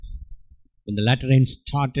when the latter rain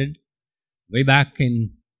started, way back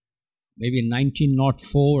in maybe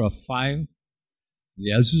 1904 or 5,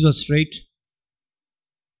 the Azusa Strait,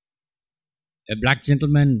 a black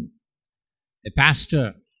gentleman, a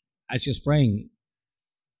pastor, as he was praying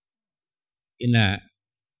in a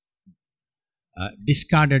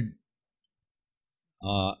discarded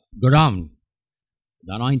godown,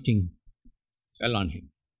 the anointing fell on him.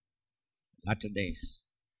 Latter days,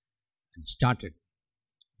 and started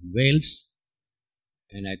in Wales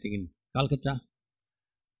and I think in Calcutta.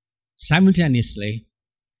 Simultaneously,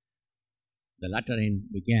 the latter rain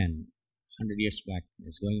began 100 years back.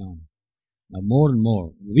 It's going on. Now more and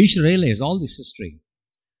more. We should realize all this history.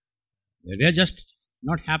 We are just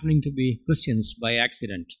not happening to be Christians by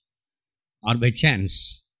accident or by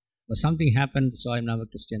chance. Or something happened, so I'm now a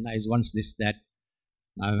Christian. I was once this, that.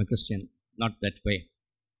 Now I'm a Christian. Not that way.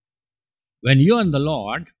 When you are in the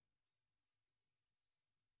Lord,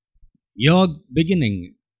 your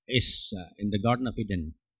beginning is in the Garden of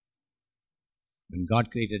Eden, when God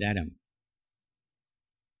created Adam.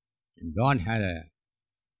 And God had a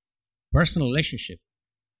personal relationship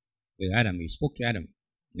with Adam. He spoke to Adam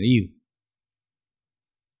and Eve.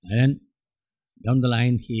 And then down the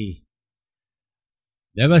line,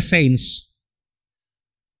 there were saints.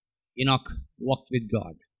 Enoch walked with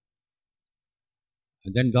God.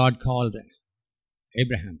 And then God called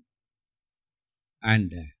Abraham.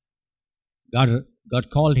 And God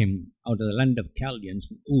called him out of the land of Chaldeans,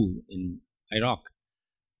 from Ur in Iraq.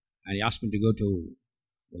 And he asked him to go to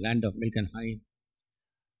the land of milk and honey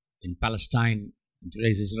in Palestine, in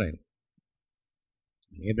today's Israel.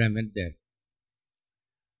 And Abraham went there.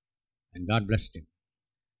 And God blessed him.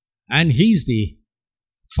 And he's the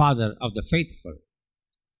father of the faithful.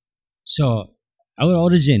 So, our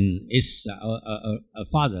origin is a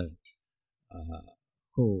father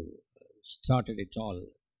who started it all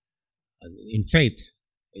in faith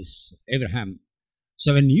is Abraham.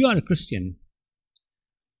 So when you are a Christian,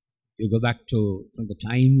 you go back to from the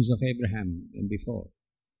times of Abraham and before,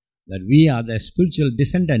 that we are the spiritual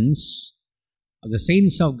descendants of the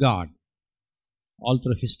saints of God all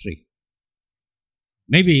through history.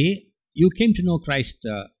 Maybe you came to know Christ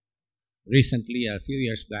recently, a few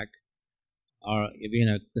years back, or you've been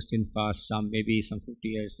a Christian for maybe some 50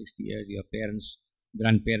 years, 60 years, your parents,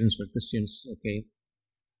 grandparents were Christians, okay.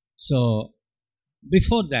 So,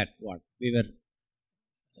 before that, we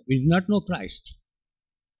did not know Christ.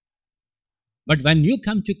 But when you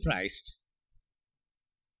come to Christ,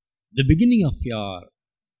 the beginning of your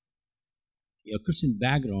Christian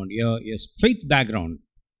background, your faith background,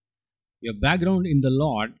 your background in the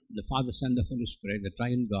Lord, the Father, Son, the Holy Spirit, the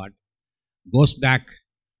Triune God, goes back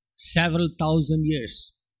several thousand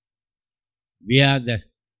years. We are the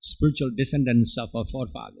spiritual descendants of our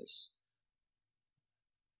forefathers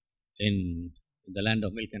in the land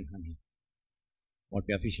of milk and honey, what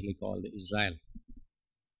we officially call Israel.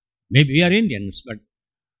 Maybe we are Indians, but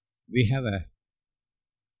we have a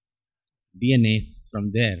DNA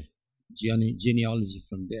from there, genealogy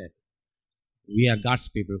from there. We are God's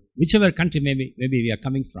people. Whichever country maybe we are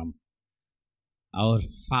coming from, our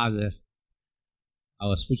father,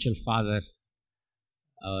 our spiritual father,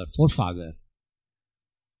 our forefather,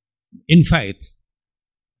 in faith,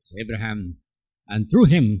 is Abraham, and through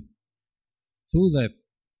him, through the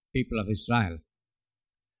people of Israel,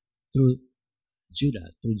 through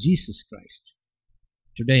Judah, through Jesus Christ.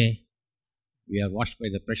 Today, we are washed by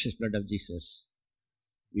the precious blood of Jesus.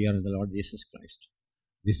 We are in the Lord Jesus Christ.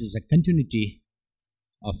 This is a continuity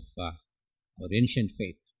of our ancient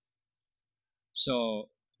faith. So,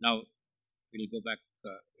 now we'll go back,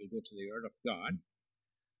 we'll go to the Word of God.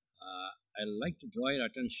 I'd like to draw your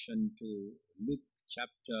attention to Luke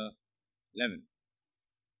chapter 11.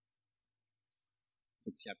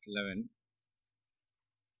 Luke chapter 11.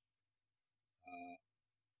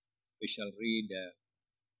 We shall read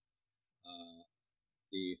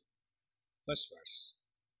the first verse.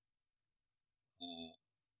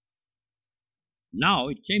 Now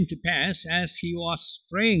it came to pass, as he was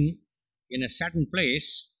praying in a certain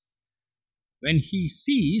place, when he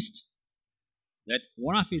ceased, that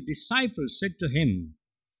one of his disciples said to him,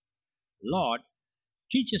 Lord,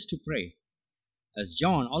 teach us to pray, as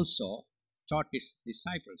John also taught his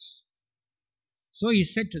disciples. So he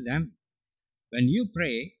said to them, when you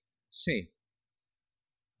pray, say,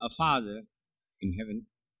 Our Father in heaven,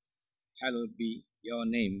 hallowed be your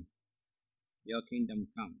name, your kingdom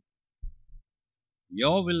come.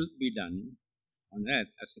 Your will be done on earth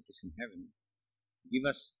as it is in heaven. Give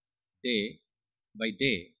us day by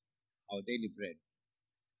day our daily bread,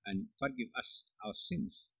 and forgive us our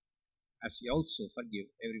sins, as we also forgive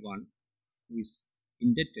everyone who is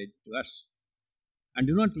indebted to us. And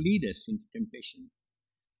do not lead us into temptation,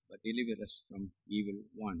 but deliver us from evil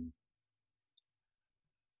one.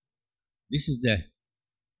 This is the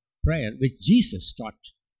prayer which Jesus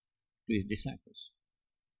taught to his disciples.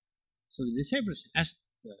 So the disciples asked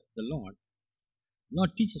the Lord,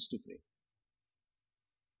 Lord, teach us to pray.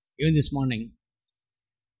 Even this morning,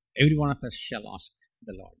 every one of us shall ask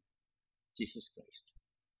the Lord, Jesus Christ,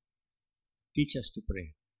 teach us to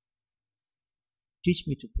pray. Teach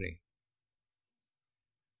me to pray.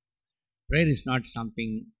 Prayer is not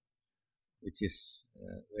something which is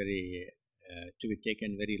very to be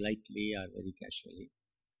taken very lightly or very casually.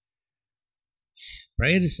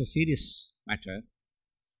 Prayer is a serious matter.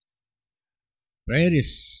 Prayer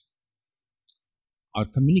is our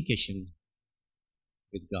communication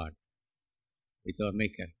with God, with our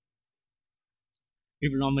Maker.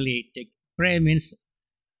 People normally take prayer means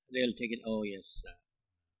they'll take it. Oh yes,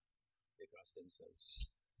 they cross themselves.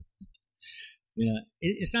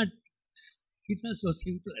 It's not so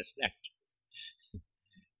simple as that.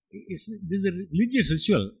 This is a religious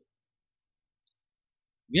ritual.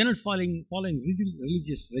 We are not following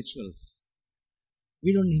religious rituals.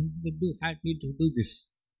 We don't need to do this.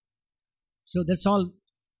 So that's all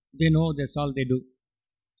they know, that's all they do.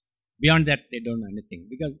 Beyond that, they don't know anything.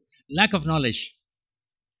 Because lack of knowledge.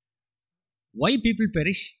 Why people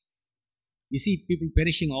perish? We see people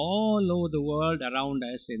perishing all over the world around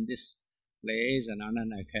us in this place, Anna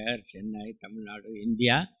Nagar, Chennai, Tamil Nadu,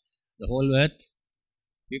 India, the whole earth.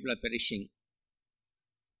 People are perishing.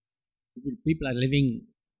 People are living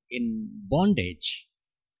in bondage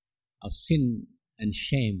of sin and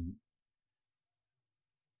shame.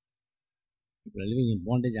 People are living in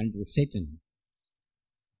bondage under Satan.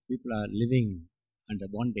 People are living under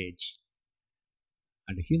bondage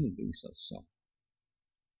under human beings also.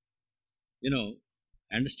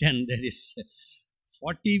 I understand there is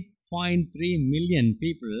 40.3 million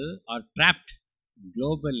people are trapped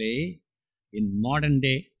globally in modern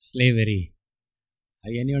day slavery.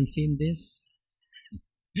 Have anyone seen this?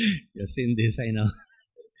 You've seen this, I know.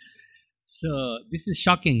 So this is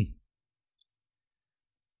shocking.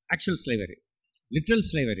 Actual slavery, literal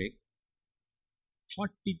slavery,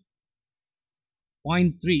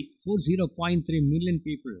 40.3 million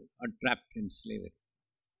people are trapped in slavery,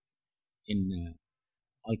 in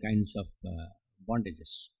all kinds of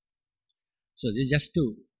bondages. So this is just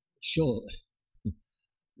to show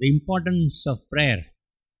the importance of prayer.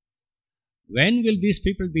 When will these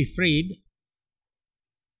people be freed?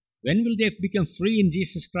 When will they become free in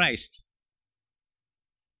Jesus Christ?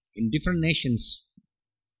 In different nations,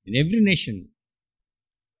 in every nation,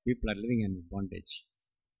 people are living in bondage.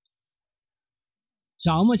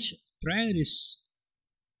 So how much prayer is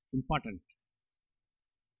important?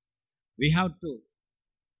 We have to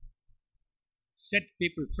set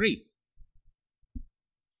people free.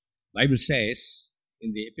 Bible says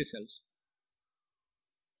in the epistles,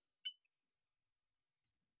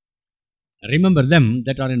 remember them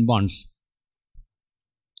that are in bonds.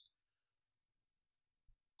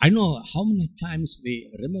 I know how many times we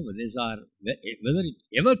remember this, or whether it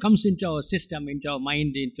ever comes into our system, into our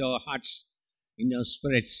mind, into our hearts, in our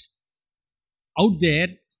spirits. Out there,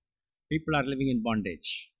 people are living in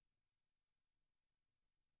bondage.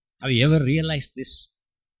 Have you ever realized this?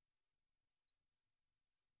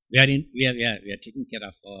 We are taking care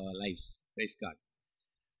of our lives. Praise God.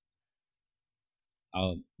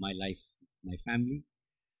 My life, my family,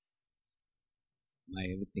 my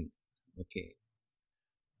everything. Okay.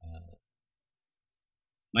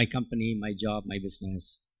 My company, my job, my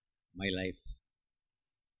business, my life,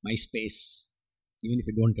 my space. Even if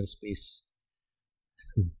you don't have space,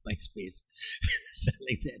 my space. So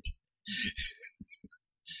like that.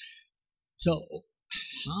 So,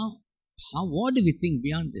 what do we think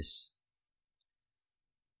beyond this?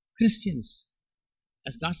 Christians,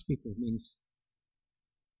 as God's people, means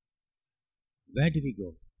where do we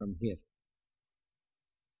go from here?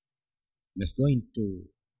 We must go into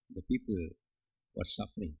the people who are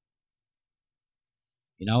suffering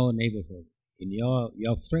in our neighborhood, in your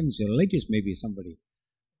friends, your relatives, maybe somebody.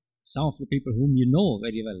 Some of the people whom you know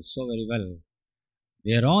very well, so very well,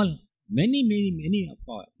 they are all many of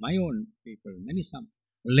my own people, some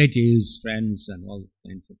relatives, friends, and all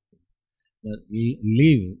kinds of things. They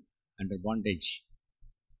live under bondage.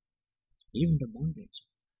 Live under bondage.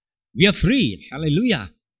 We are free.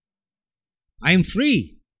 Hallelujah. I am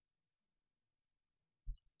free.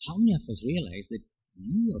 How many of us realize that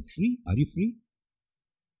you are free? Are you free?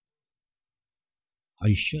 Are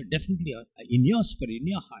you sure? Definitely. In your spirit, in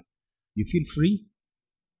your heart, you feel free?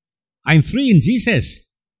 I'm free in Jesus.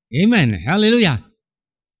 Amen. Hallelujah.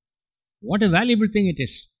 What a valuable thing it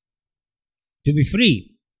is. to be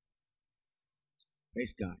free.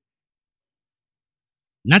 Praise God.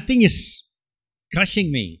 Nothing is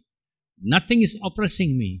crushing me. Nothing is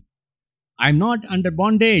oppressing me. I'm not under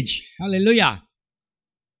bondage. Hallelujah.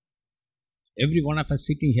 Every one of us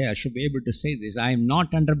sitting here should be able to say this. I am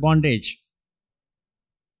not under bondage.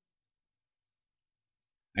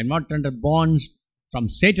 I'm not under bonds from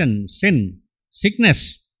Satan, sin,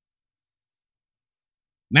 sickness,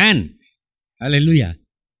 man. Hallelujah.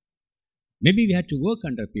 Maybe we had to work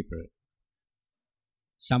under people.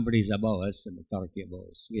 Somebody is above us, an authority above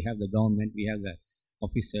us. We have the government, we have the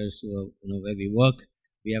officers who are, where we work,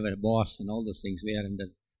 we have a boss and all those things. We are under,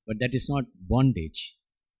 but that is not bondage.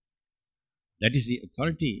 That is the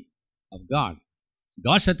authority of God.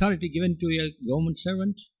 God's authority given to a government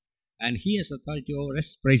servant, and he has authority over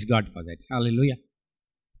us. Praise God for that. Hallelujah.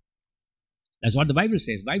 That's what the Bible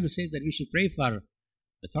says. The Bible says that we should pray for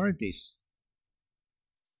authorities.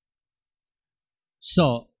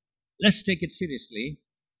 So, let's take it seriously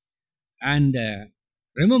and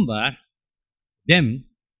remember them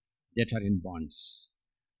that are in bonds.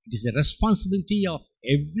 It is the responsibility of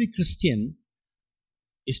every Christian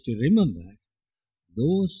is to remember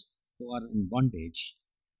those who are in bondage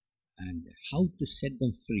and how to set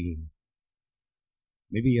them free.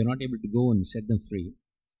 Maybe you're not able to go and set them free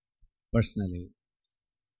personally,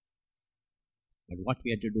 but what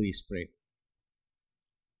we have to do is pray.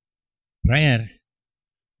 Prayer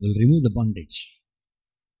will remove the bondage.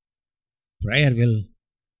 Prayer will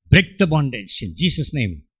break the bondage in Jesus'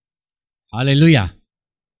 name. Hallelujah.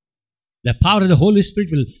 The power of the Holy Spirit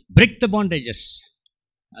will break the bondages.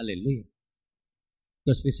 Hallelujah.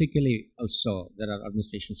 Because physically also there are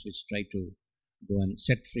organizations which try to go and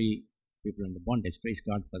set free people under bondage. Praise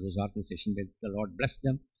God for those organizations. May the Lord bless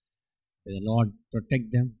them. May the Lord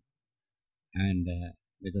protect them. And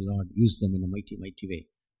may the Lord use them in a mighty, mighty way.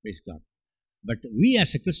 Praise God. But we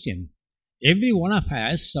as a Christian, every one of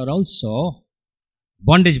us are also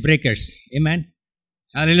bondage breakers. Amen.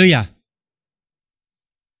 Hallelujah.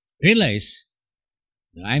 Realize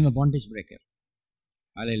that I am a bondage breaker.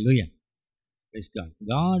 Hallelujah. Praise God.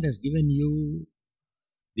 God has given you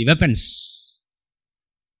the weapons.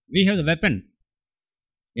 We have the weapon.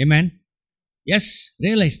 Amen. Yes,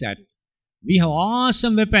 realize that. We have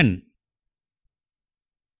awesome weapon.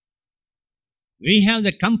 We have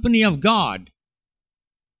the company of God.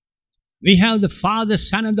 We have the Father,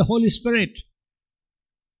 Son, and the Holy Spirit.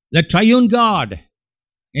 The triune God.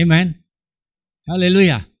 Amen.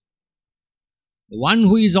 Hallelujah. The one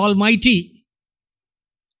who is almighty.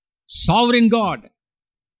 Sovereign God.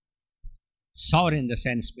 Sovereign in the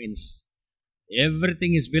sense means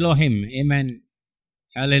everything is below him. Amen.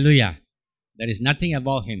 Hallelujah. There is nothing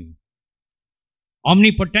above him.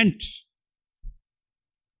 Omnipotent.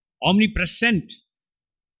 Omnipresent.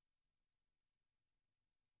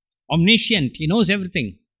 Omniscient. He knows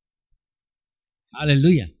everything.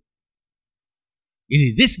 Hallelujah. It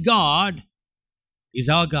is this God is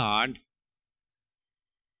our God,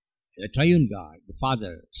 the triune God, the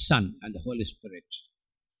Father, Son, and the Holy Spirit,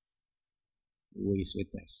 who is with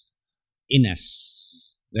us, in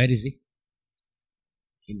us. Where is he?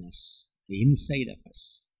 In us, the inside of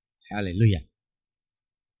us. Hallelujah.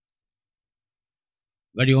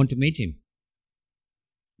 Where do you want to meet him?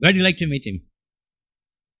 Where do you like to meet him?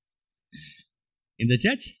 In the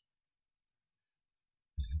church?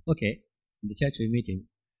 Okay, in the church we meet him.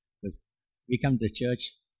 Because we come to the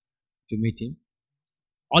church to meet him.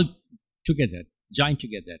 All together, join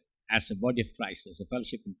together as a body of Christ, as a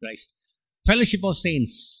fellowship in Christ. Fellowship of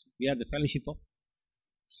saints. We are the fellowship of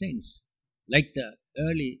saints. Like the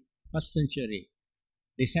early first century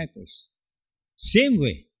disciples. Same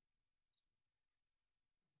way.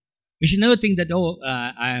 We should never think that,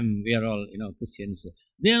 we are all, Christians.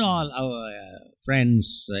 They are all our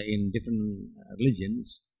friends in different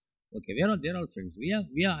religions. Okay, they're all friends.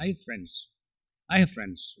 I have friends. I have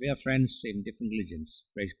friends. We are friends in different religions.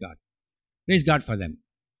 Praise God. Praise God for them.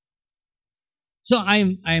 So I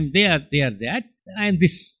am they are that, I am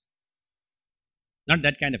this. Not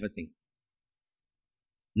that kind of a thing.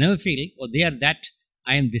 Never feel, they are that,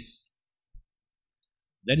 I am this.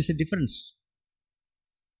 There is a difference.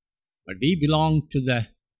 But we belong to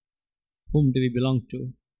whom do we belong to?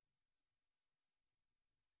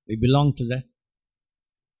 We belong to the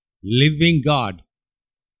living God.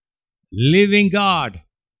 Living God.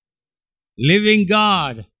 Living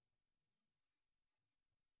God.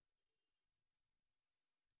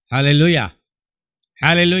 Hallelujah.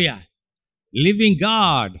 Hallelujah. Living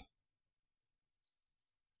God.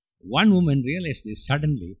 One woman realized this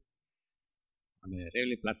suddenly on a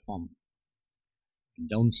railway platform.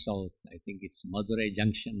 down south. I think it's Madurai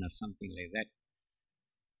Junction or something like that.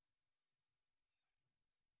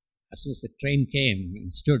 As soon as the train came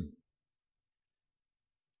and stood,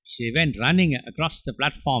 she went running across the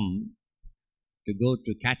platform to go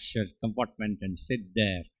to catch her compartment and sit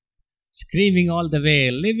there, screaming all the way,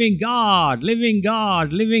 "Living God, living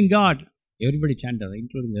God, living God." Everybody chanted,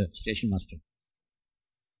 including the station master,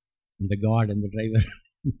 and the guard and the driver.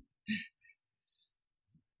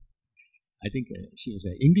 I think she was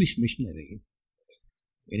an English missionary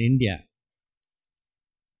in India.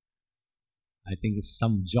 I think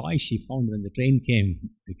some joy she found when the train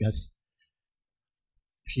came because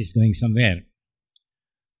she's going somewhere.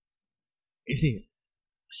 You see,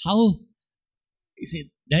 how is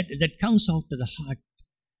it that comes out to the heart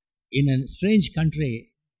in a strange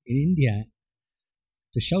country in India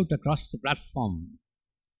to shout across the platform,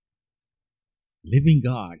 "Living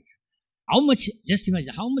God." How much, just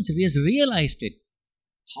imagine, how much he has realized it,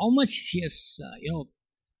 how much she has,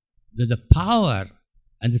 the power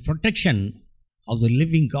and the protection of the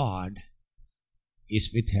living God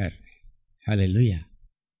is with her. Hallelujah.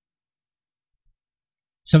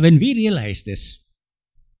 So when we realize this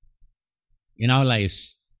in our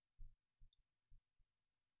lives,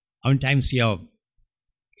 how many times you have,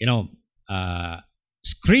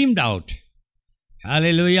 screamed out,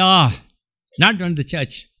 "Hallelujah," not on the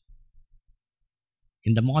church,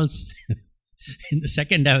 in the malls, in the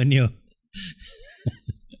 2nd Avenue.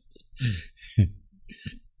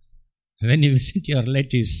 When you visit your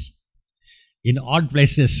relatives in odd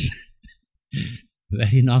places,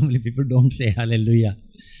 where normally people don't say hallelujah.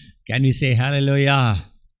 Can we say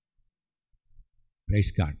hallelujah?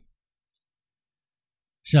 Praise God.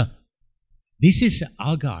 So, this is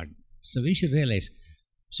our God. So, we should realize.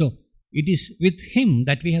 So, it is with Him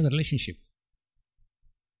that we have a relationship.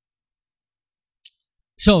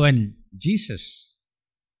 So, when Jesus,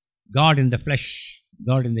 God in the flesh,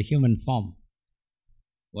 God in the human form,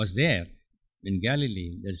 was there in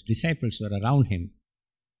Galilee, the disciples were around Him.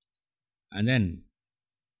 And then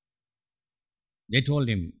they told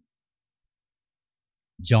Him,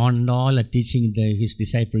 John and all are teaching his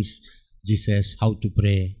disciples, Jesus, how to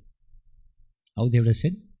pray. How they would have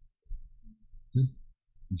said?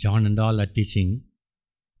 John and all are teaching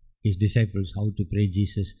his disciples how to pray.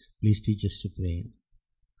 Jesus, please teach us to pray.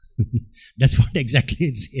 That's what exactly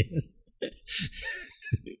is here.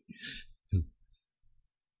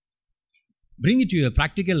 Bring it to a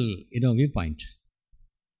practical, viewpoint.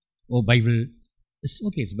 Oh, Bible. It's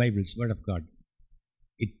okay, it's Bible, it's Word of God.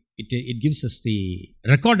 It gives us the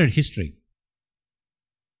recorded history.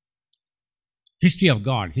 History of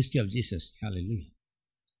God, history of Jesus. Hallelujah.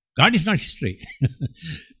 God is not history.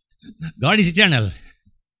 God is eternal.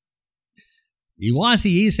 He was,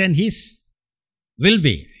 He is, and His will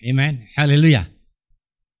be. Amen. Hallelujah.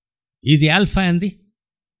 He is the Alpha and the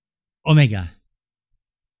Omega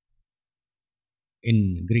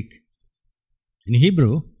in Greek. In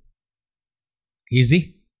Hebrew, He is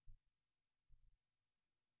the,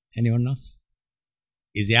 anyone knows?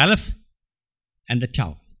 He is the Aleph and the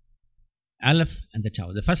Tau. Aleph and the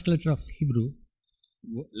Tau. The first letter of Hebrew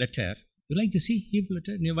letter. You like to see Hebrew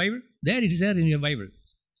letter in your Bible? There, it is there in your Bible.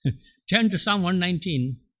 Turn to Psalm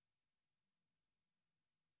 119.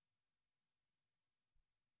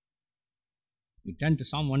 You turn to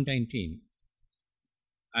Psalm 119.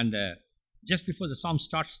 And just before the psalm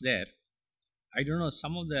starts there, I don't know,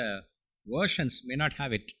 some of the versions may not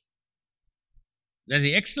have it. There's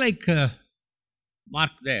a X-like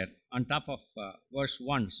mark there on top of verse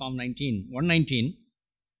 1, Psalm 119.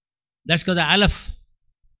 That's called the Aleph.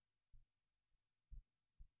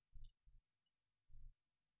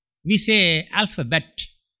 We say alphabet.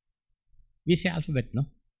 We say alphabet, no?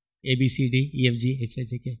 A, B, C, D, E, F, G, H, I,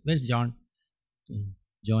 J, K. Where's John?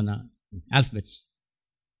 Jonah. Alphabets.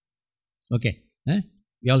 Okay.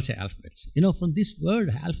 We all say alphabets. From this word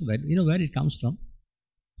alphabet, where it comes from?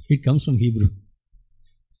 It comes from Hebrew.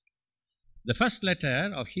 The first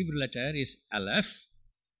letter of Hebrew letter is Aleph.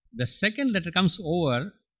 The second letter comes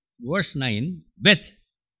over verse 9, Beth.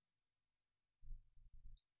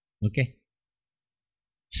 Okay.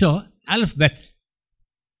 So, Aleph, Beth.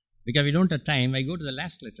 Because we don't have time, I go to the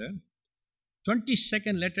last letter.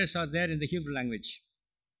 22nd letters are there in the Hebrew language.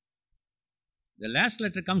 The last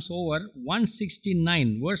letter comes over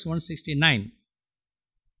 169, verse 169.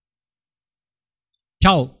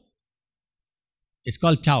 Tau. It's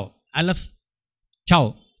called Tau. Aleph,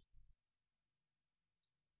 Tau.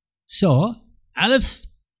 So, Aleph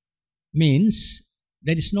means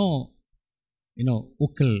there is no,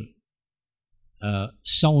 vocal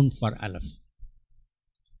sound for Aleph.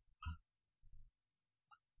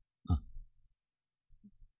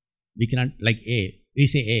 We cannot, like A, we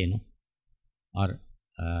say A, no? Or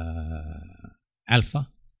alpha.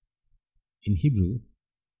 In Hebrew,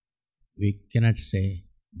 we cannot say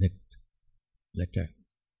that letter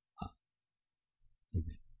like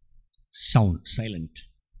that. Sound, silent.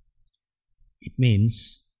 It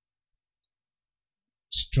means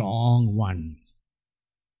strong one.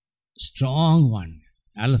 Strong one.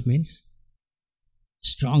 Aleph means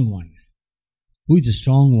strong one. Who is the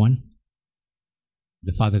strong one?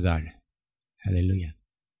 The Father God. Hallelujah.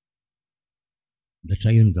 The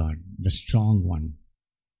triune God, the strong one.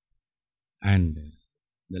 And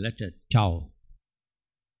the letter Tau,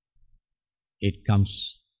 it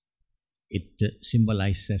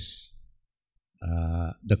symbolizes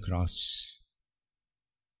the cross.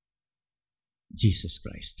 Jesus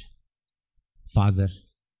Christ. Father,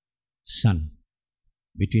 Son.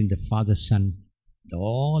 Between the Father, Son,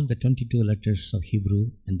 all the 22 letters of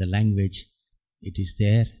Hebrew and the language, it is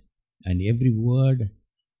there, and every word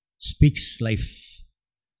speaks life.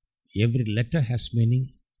 Every letter has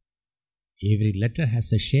meaning. Every letter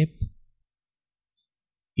has a shape.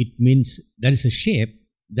 It means there is a shape.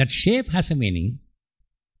 That shape has a meaning.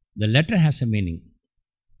 The letter has a meaning.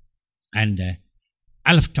 And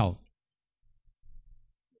Aleph Tau.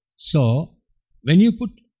 So, when you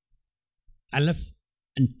put Aleph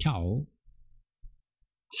and Tau,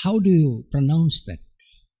 how do you pronounce that?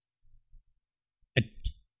 At,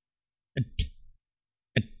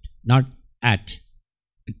 not at.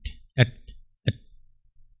 At.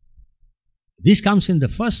 This comes in the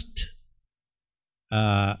first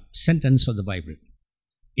sentence of the Bible.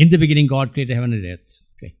 In the beginning, God created heaven and earth.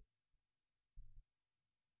 Okay.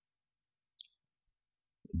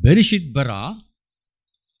 Bereshit bara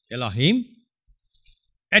Elohim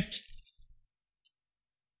et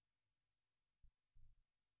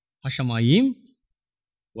Hashamayim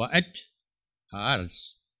wa et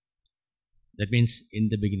haaretz. That means in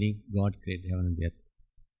the beginning, God created heaven and earth.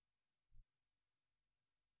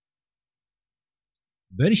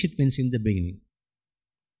 Bereshit means in the beginning.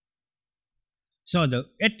 So the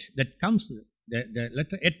et that comes, the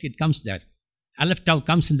letter et, it comes there. Aleph Tau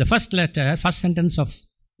comes in the first letter, first sentence of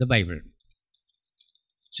the Bible.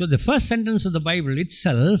 So the first sentence of the Bible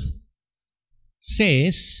itself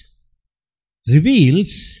says,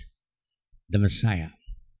 reveals the Messiah,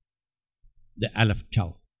 the Aleph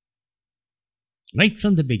Tau. Right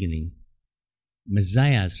from the beginning,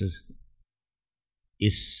 Messiah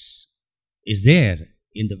is there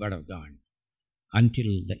in the Word of God until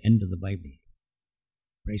the end of the Bible.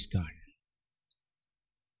 Praise God.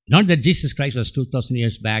 Not that Jesus Christ was 2,000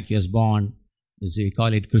 years back, he was born. As we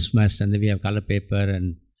call it Christmas, and then we have color paper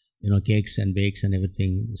and cakes and bakes and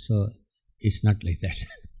everything. So it's not like that.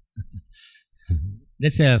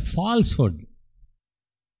 That's a falsehood.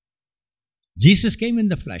 Jesus came in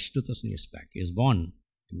the flesh 2,000 years back. He was born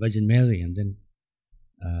in Virgin Mary, and then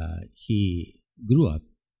he grew up,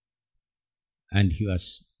 and he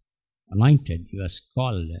was anointed. He was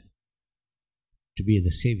called to be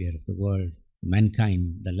the Savior of the world,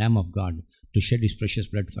 mankind, the Lamb of God, to shed His precious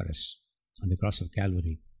blood for us on the cross of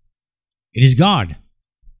Calvary. It is God.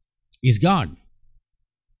 He is God.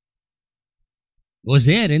 He was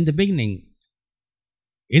there in the beginning.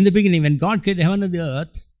 In the beginning, when God created heaven and the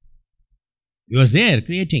earth, He was there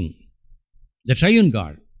creating the triune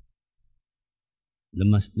God,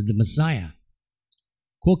 the Messiah,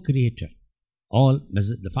 co-creator. All,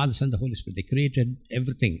 the Father, Son, the Holy Spirit, they created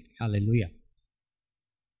everything. Hallelujah.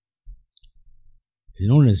 It's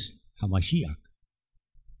known as Hamashiach.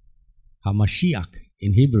 Hamashiach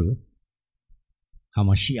in Hebrew.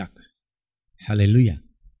 Hamashiach. Hallelujah.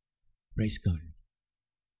 Praise God.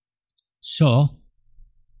 So,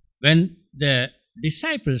 when the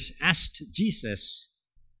disciples asked Jesus,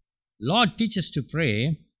 Lord, teach us to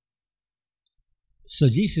pray. So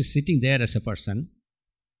Jesus is sitting there as a person,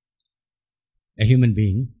 a human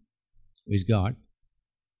being, who is God.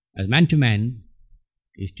 As man to man,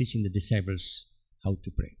 he is teaching the disciples how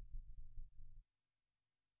to pray.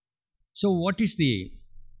 So what is the...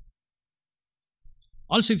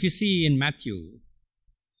 Also, if you see in Matthew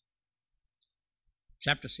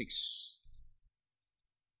chapter 6,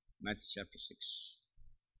 Matthew chapter 6,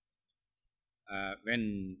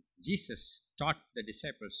 when Jesus taught the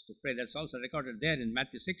disciples to pray, that's also recorded there in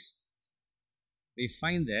Matthew 6. We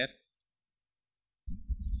find there,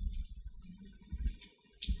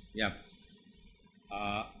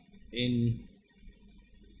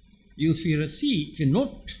 if you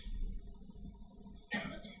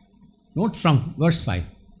note from verse 5.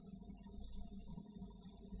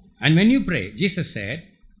 And when you pray, Jesus said,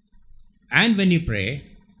 and when you pray,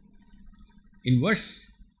 in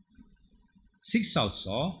verse 6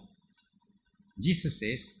 also, Jesus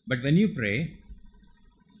says, but when you pray,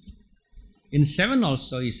 in 7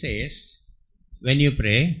 also he says, when you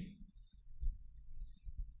pray,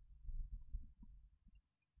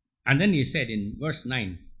 and then he said in verse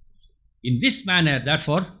 9, in this manner,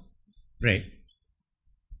 therefore, pray.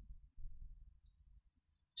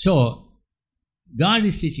 So, God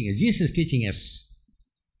is teaching us, Jesus is teaching us,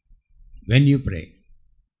 when you pray.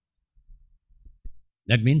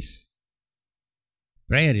 That means,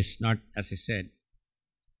 prayer is not, as I said,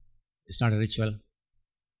 it's not a ritual.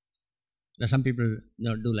 Now, some people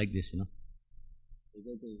do like this, They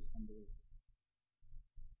go to somebody.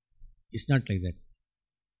 It's not like that.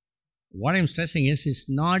 What I'm stressing is, it's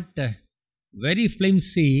not a very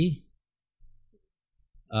flimsy,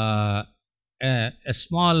 a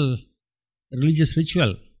small religious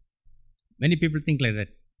ritual. Many people think like that.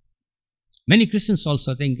 Many Christians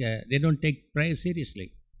also think they don't take prayer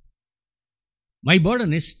seriously. My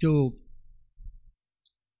burden is to,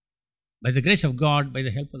 by the grace of God, by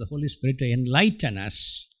the help of the Holy Spirit, to enlighten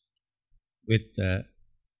us with the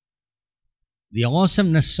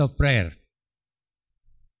awesomeness of prayer,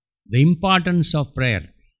 the importance of prayer.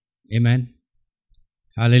 Amen.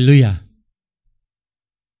 Hallelujah.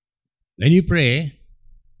 When you pray,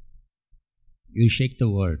 you shake the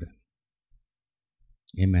word.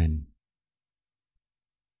 Amen.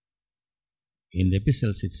 In the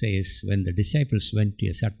epistles it says, when the disciples went to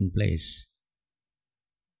a certain place,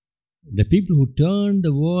 the people who turned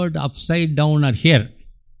the word upside down are here.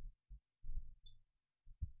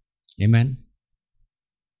 Amen.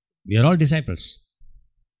 We are all disciples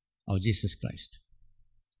of Jesus Christ.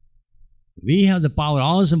 We have the power,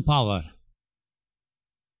 awesome power,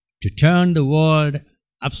 to turn the word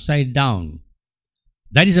upside down.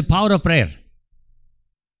 That is the power of prayer.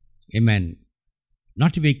 Amen.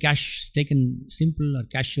 Not to be taken simple or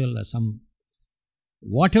casual or some.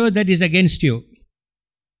 Whatever that is against you,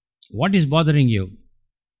 what is bothering you,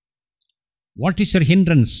 what is your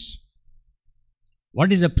hindrance,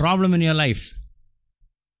 what is the problem in your life?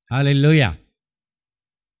 Hallelujah.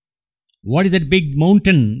 What is that big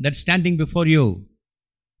mountain that's standing before you?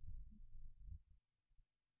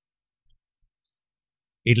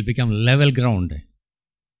 It will become level ground.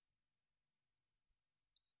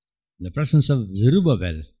 In the presence of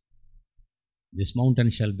Zerubbabel, this mountain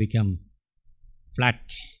shall become flat.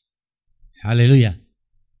 Hallelujah.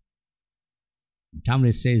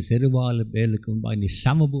 Tamil says, Zerubbabel ni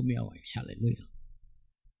samabhumi avai. Hallelujah.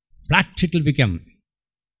 Flat it will become.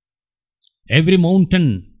 Every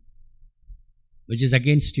mountain which is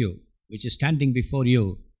against you, which is standing before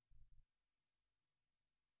you.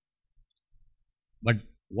 But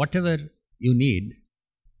whatever you need,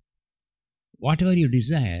 whatever you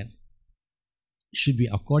desire, should be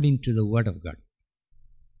according to the Word of God.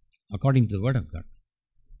 According to the Word of God.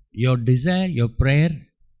 Your desire, your prayer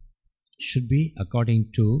should be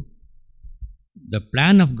according to the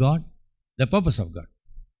plan of God, the purpose of God.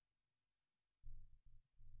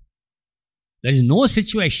 There is no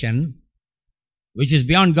situation which is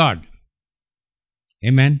beyond God.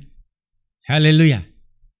 Amen. Hallelujah.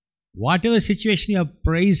 Whatever situation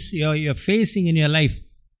you're facing in your life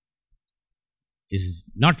is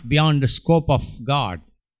not beyond the scope of God.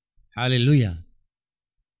 Hallelujah.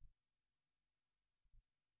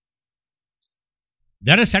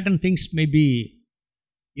 There are certain things maybe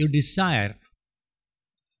you desire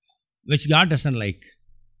which God doesn't like.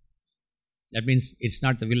 That means it's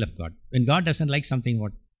not the will of God. When God doesn't like something,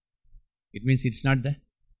 what? It means it is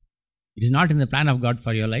not in the plan of God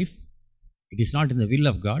for your life. It is not in the will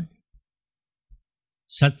of God.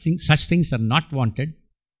 Such things are not wanted.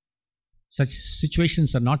 Such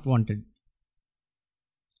situations are not wanted.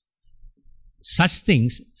 Such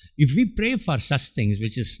things, if we pray for such things,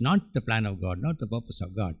 which is not the plan of God, not the purpose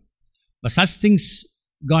of God, but such things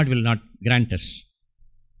God will not grant us.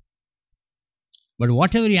 But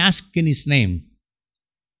whatever we ask in His name,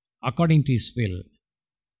 according to His will,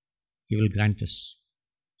 He will grant us.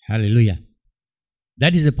 Hallelujah.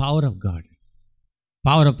 That is the power of God.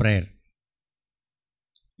 Power of prayer.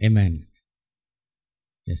 Amen.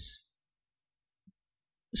 Yes.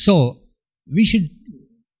 So, we should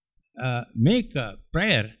make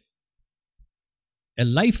prayer a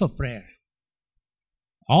life of prayer.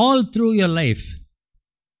 All through your life,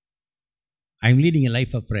 I am leading a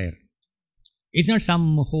life of prayer. It's not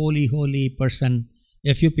some holy person,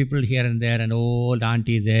 a few people here and there, an old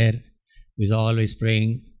auntie there who is always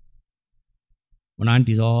praying. One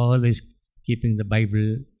auntie is always keeping the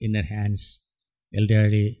Bible in her hands.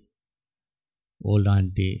 Elderly, old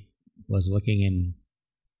auntie was working in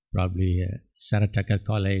probably Sarah Tucker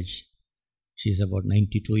College. She's about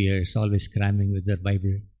 92 years, always cramming with her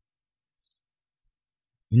Bible.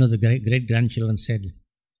 The great grandchildren said,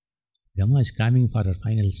 Grandma is cramming for her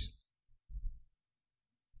finals.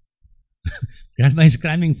 Grandma is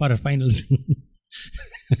cramming for her finals.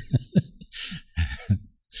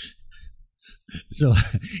 So,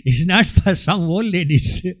 it's not for some old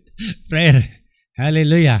lady's prayer.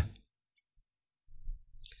 Hallelujah.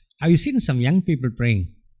 Have you seen some young people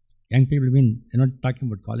praying? Young people, I'm not talking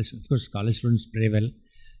about college. Of course, college students pray well.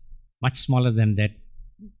 Much smaller than that.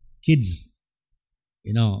 Kids,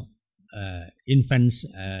 infants,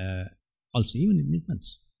 also, even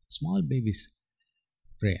infants, small babies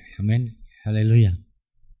pray. Amen. Hallelujah.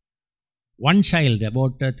 One child,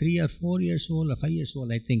 about 3 or 4 years old, or 5 years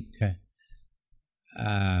old, I think,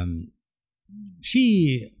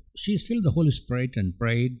 she's filled the Holy Spirit and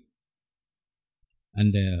prayed.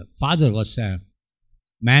 And the father was a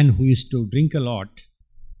man who used to drink a lot.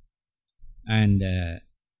 And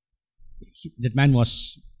that man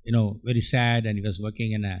was, very sad, and he was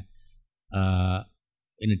working in a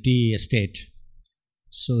tea estate.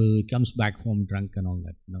 So he comes back home drunk and all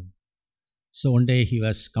that. So one day he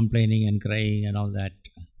was complaining and crying and all that.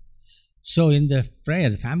 So in the prayer,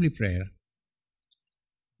 the family prayer,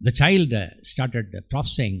 the child started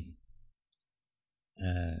prophesying.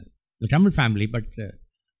 The Tamil family, but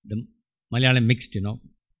the Malayalam mixed,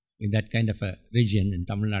 in that kind of a region in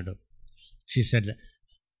Tamil Nadu. She said,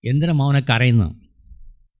 Endra Mauna Karaina.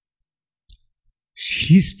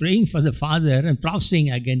 She's praying for the father and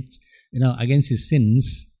prophesying against his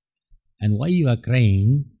sins. And why you are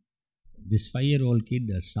crying? This 5-year-old kid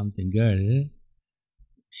does something, girl.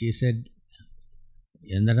 She said,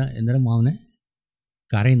 Endra Mauna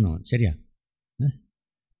Karaina. Seriya?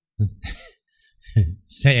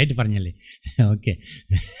 ആയിട്ട് പറഞ്ഞല്ലേ? Okay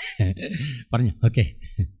പറഞ്ഞു. Okay,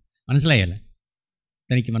 മനസ്സിലായല്ലേ?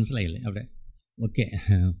 തനിക്ക് മനസ്സിലായില്ലേ അവിടെ? Okay.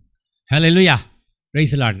 Hallelujah.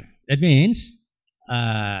 Praise the Lord. That means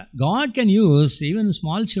God can use even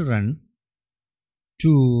small children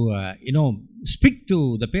to, speak to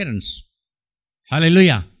the parents.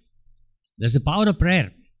 Hallelujah. There's the power of prayer.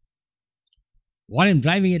 What I'm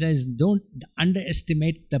driving it is, don't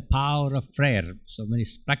underestimate the power of prayer. So many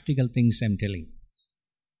practical things I'm telling.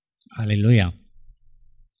 Hallelujah.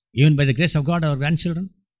 Even by the grace of God, our grandchildren,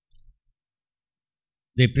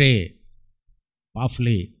 they pray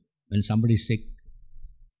powerfully. When somebody is sick,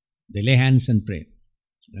 they lay hands and pray.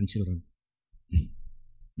 Grandchildren.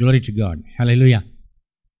 Glory to God. Hallelujah.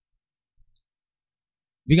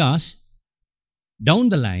 Because down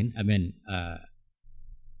the line,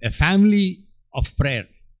 a family of prayer.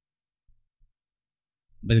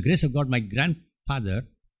 By the grace of God, my grandfather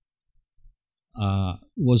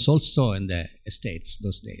was also in the estates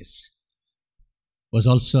those days, was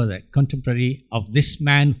also the contemporary of this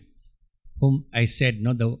man whom I said,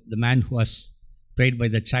 the man who was prayed by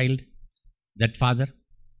the child, that father.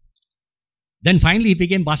 Then finally he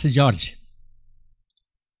became Pastor George.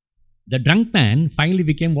 The drunk man finally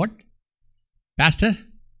became what? Pastor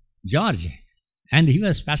George. And he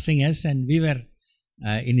was pastoring us, and we were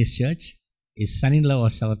in his church. His son-in-law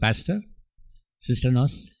was our pastor. Sister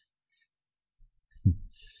knows.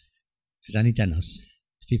 Sister Anita knows.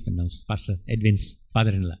 Stephen knows. Pastor Edwin's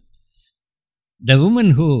father-in-law. The woman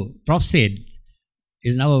who prophesied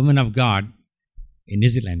is now a woman of God in New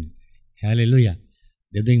Zealand. Hallelujah.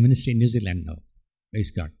 They're doing ministry in New Zealand now.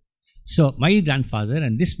 Praise God. So my grandfather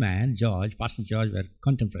and this man, George, Pastor George, were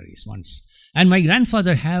contemporaries once. And my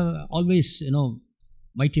grandfather have always,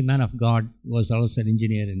 mighty man of God, was also an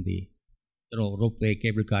engineer in the ropeway,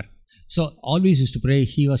 cable car. So always used to pray.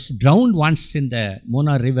 He was drowned once in the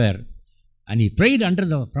Mona River, and he prayed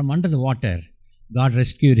from under the water. God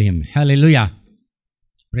rescued him. Hallelujah.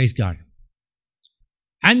 Praise God.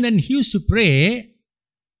 And then he used to pray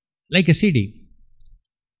like a CD.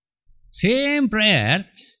 Same prayer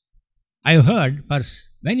I heard for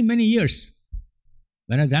many, many years.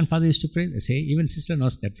 When our grandfather used to pray, they say, even sister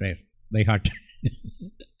knows that prayer by heart.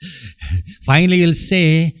 Finally, he'll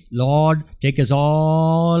say, Lord, take us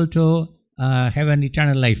all to heaven,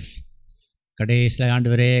 eternal life. So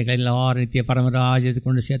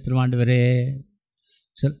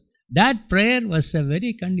that prayer was a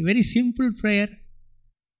very simple prayer.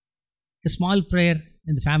 A small prayer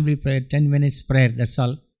in the family prayer, 10 minutes prayer, that's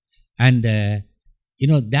all. And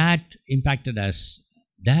that impacted us.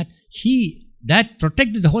 That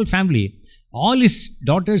protected the whole family. All his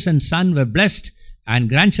daughters and son were blessed, and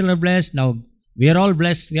grandchildren are blessed. Now we are all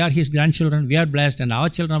blessed. We are his grandchildren. We are blessed, and our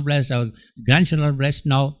children are blessed. Our grandchildren are blessed.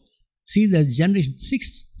 Now see the generation,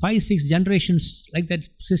 6 generations like that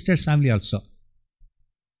sister's family also.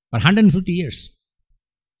 For 150 years,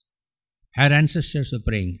 her ancestors were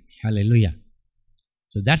praying. Hallelujah.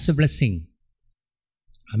 So that's a blessing.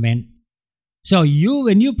 Amen. So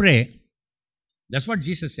when you pray, that's what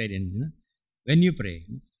Jesus said when you pray.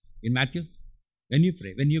 In Matthew, when you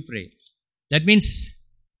pray. That means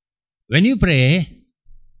when you pray,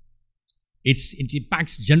 it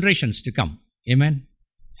impacts generations to come. Amen.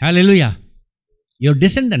 Hallelujah. Your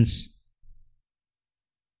descendants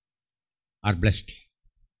are blessed.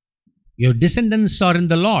 Your descendants are in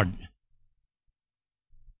the Lord.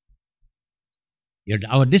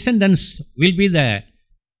 Our descendants will be the,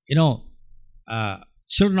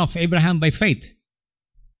 children of Abraham by faith.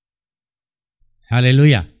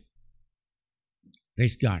 Hallelujah.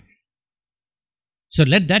 Praise God. So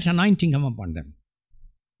let that anointing come upon them.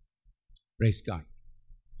 Praise God.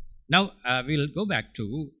 Now we'll go back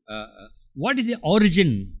to what is the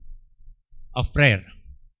origin of prayer?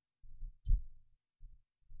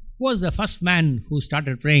 Who was the first man who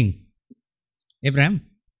started praying? Abraham?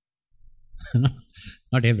 No,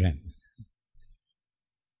 not Abraham.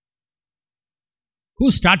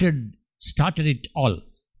 Who started it all?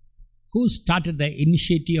 Who started the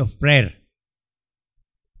initiative of prayer?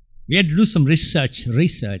 We had to do some research.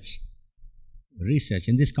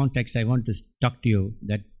 In this context, I want to talk to you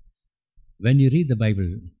that when you read the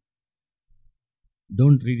Bible,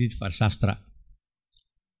 don't read it for Shastra.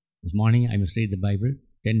 This morning, I must read the Bible,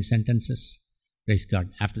 10 sentences. Praise God.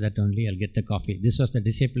 After that only, I'll get the coffee. This was the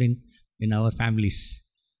discipline in our families.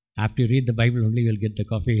 After you read the Bible, only you'll get the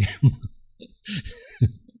coffee.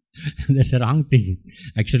 That's a wrong thing.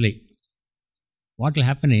 Actually, what will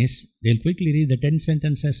happen is, they'll quickly read the 10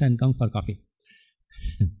 sentences and come for coffee.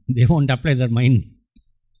 They won't apply their mind.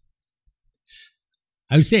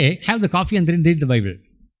 I would say, have the coffee and then read the Bible.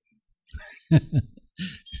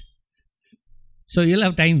 So you'll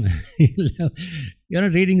have time. You're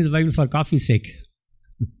not reading the Bible for coffee's sake.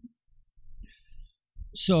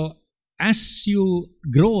 So, as you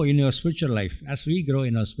grow in your spiritual life, as we grow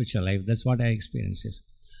in our spiritual life, that's what I experience is,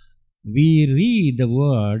 we read the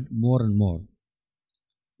Word more and more.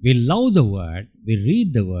 We love the Word, we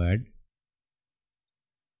read the Word,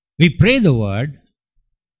 we pray the Word,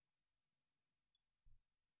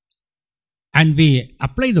 and we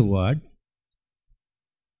apply the Word.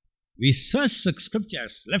 We search the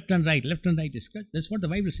Scriptures, left and right is good. That's what the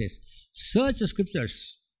Bible says. Search the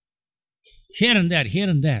Scriptures, here and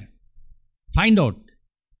there. Find out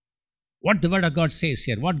what the Word of God says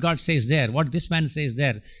here, what God says there, what this man says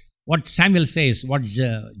there, what Samuel says, what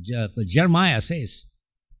Jeremiah says.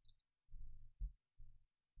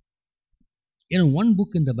 One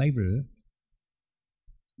book in the Bible,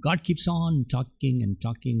 God keeps on talking and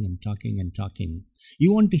talking and talking and talking.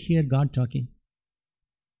 You want to hear God talking?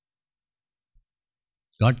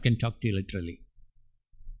 God can talk to you literally,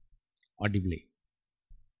 audibly.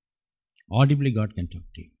 Audibly, God can talk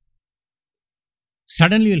to you.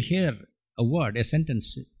 Suddenly, you'll hear a word, a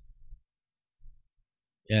sentence,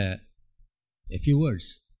 a few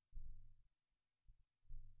words.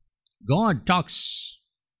 God talks.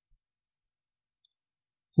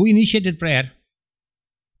 Who initiated prayer?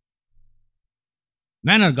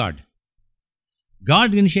 Man or God?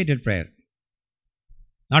 God initiated prayer,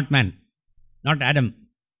 not man, not Adam.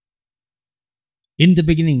 In the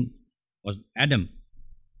beginning was Adam.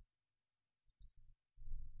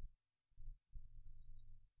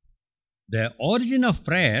 The origin of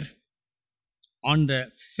prayer on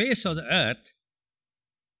the face of the earth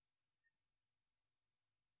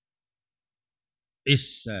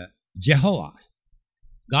is Jehovah,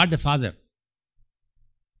 God the Father.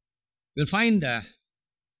 You'll find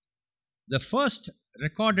the first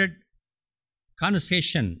recorded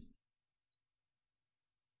conversation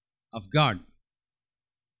of God,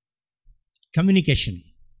 communication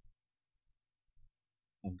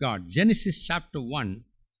of God. Genesis chapter 1.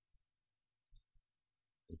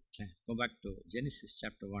 Go back to Genesis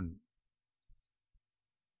chapter 1.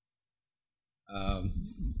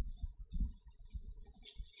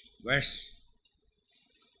 Verse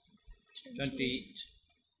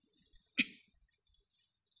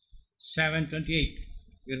 27, 28.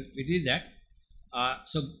 We did that.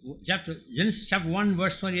 Genesis chapter 1,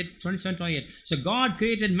 verse 27, 28. So God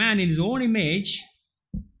created man in his own image.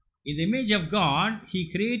 In the image of God,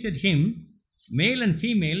 he created him. Male and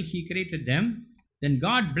female, he created them. Then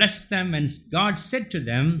God blessed them, and God said to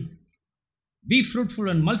them, be fruitful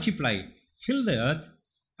and multiply, fill the earth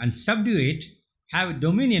and subdue it, have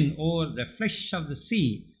dominion over the flesh of the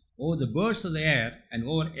sea, over the birds of the air, and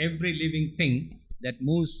over every living thing that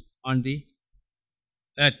moves on the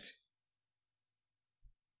earth.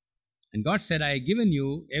 And God said, I have given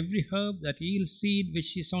you every herb that yields seed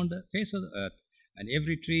which is on the face of the earth, and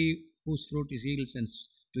every tree whose fruit is yields, and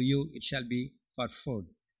to you it shall be for food.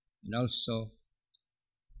 And also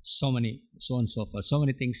so and so forth, so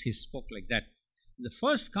many things he spoke like that. The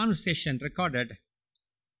first conversation recorded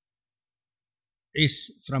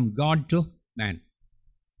is from God to man.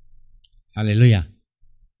 Hallelujah.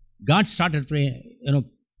 God started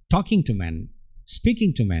talking to man,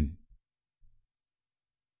 speaking to man.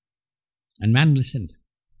 And man listened.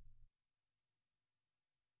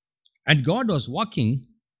 And God was walking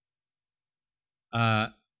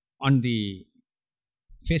on the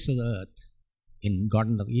face of the earth in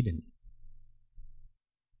Garden of Eden.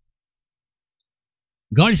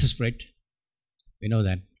 God is a spirit. We know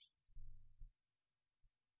that.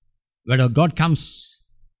 Where God comes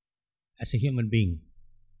as a human being,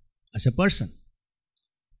 as a person.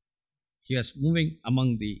 He was moving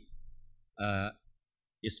among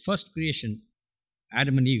his first creation,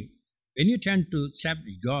 Adam and Eve. When you turn to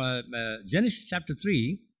Genesis chapter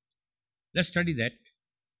 3, let's study that.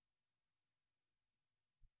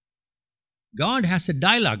 God has a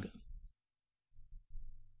dialogue.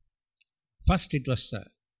 First it was,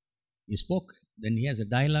 he spoke, then he has a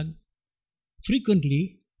dialogue.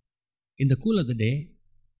 Frequently, in the cool of the day,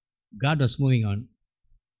 God was moving on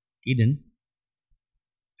Eden,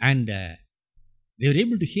 and they were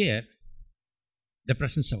able to hear the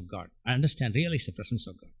presence of God. I understand, realize the presence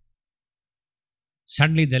of God.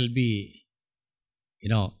 Suddenly there will be,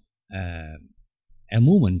 a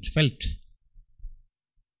movement felt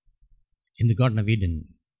in the Garden of Eden.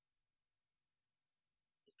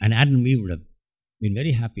 And Adam and Eve would have been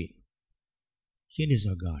very happy. Here is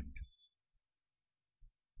our God.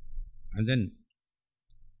 And then,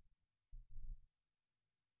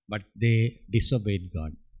 but they disobeyed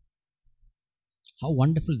God. How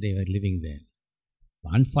wonderful they were living there.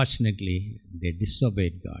 But unfortunately, they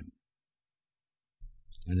disobeyed God.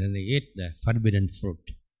 And then they ate the forbidden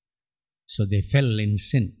fruit. So they fell in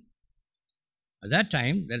sin. At that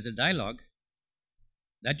time, there is a dialogue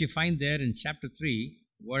that you find there in chapter 3,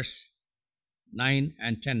 verse 9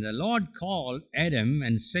 and 10. The Lord called Adam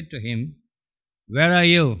and said to him, "Where are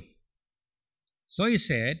you?" So he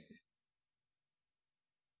said,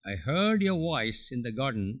 "I heard your voice in the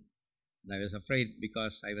garden, and I was afraid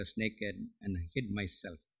because I was naked and I hid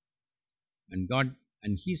myself." And God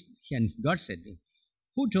said,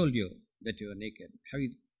 "Who told you that you were naked? Have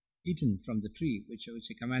you eaten from the tree which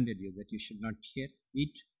I commanded you that you should not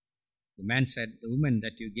eat?" The man said, "The woman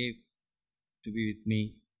that you gave to be with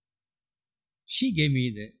me, she gave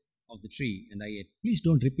me of the tree and I ate." Please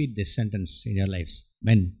don't repeat this sentence in your lives.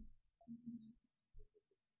 Men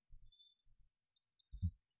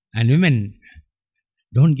and women,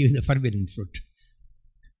 don't give the forbidden fruit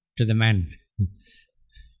to the man.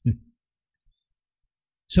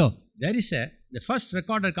 So, there is the first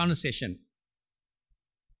recorded conversation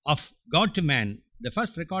of God to man, the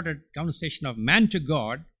first recorded conversation of man to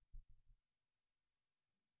God,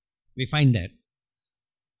 we find that.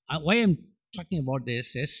 Why I'm talking about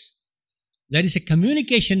this is, there is a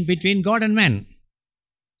communication between God and man.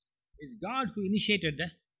 It's God who initiated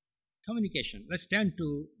the communication. Let's turn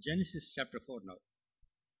to Genesis chapter 4 now.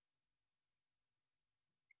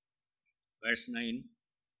 Verse 9.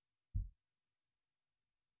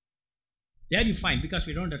 There you find, because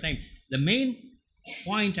we don't have time, the main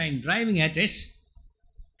point I'm driving at is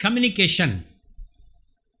communication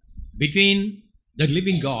between the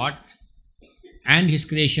living God and his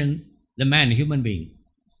creation, the man, human being.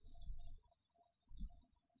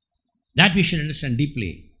 That we should understand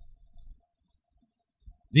deeply.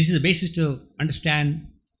 This is the basis to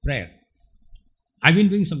understand prayer. I've been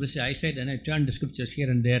doing some research. I said, and I turned the scriptures here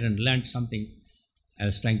and there and learned something. I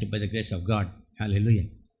was trying to, by the grace of God. Hallelujah.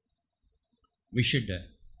 We should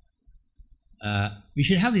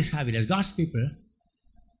have this habit as God's people.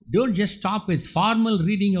 Don't just stop with formal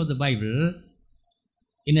reading of the Bible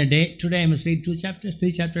in a day. Today I must read 2 chapters,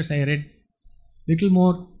 3 chapters I read. Little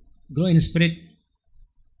more, grow in spirit.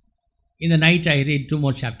 In the night I read 2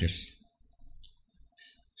 more chapters.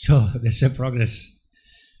 So there's a progress.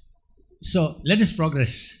 So let us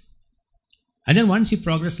progress. And then once you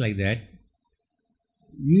progress like that,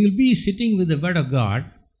 you will be sitting with the Word of God,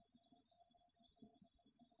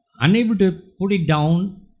 unable to put it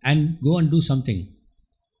down and go and do something.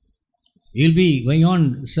 You'll be going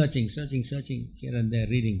on searching here and there,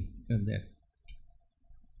 reading here and there.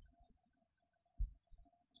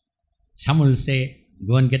 Someone will say,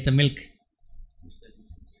 "Go and get the milk."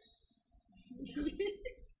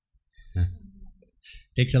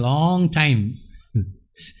 Takes a long time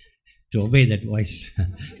to obey that voice.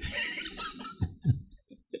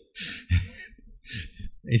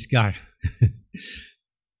 It's God.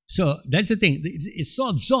 So that's the thing. It's so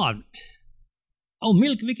absorbed. Oh,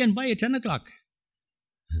 milk we can buy at 10 o'clock.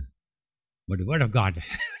 But the word of God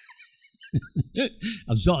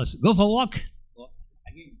absorbs. Go for a walk.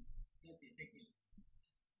 Again.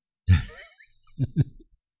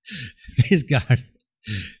 Praise God.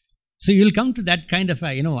 So you'll come to that kind of,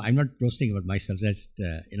 I'm not boasting about myself, just,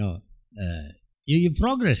 you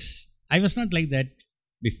progress. I was not like that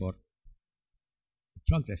before.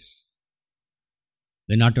 Progress.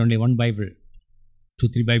 Then not only one Bible, 2,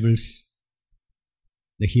 3 Bibles,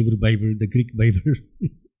 the Hebrew Bible, the Greek Bible.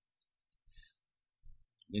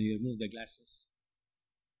 Then you remove the glasses.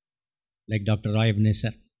 Like Dr. Roy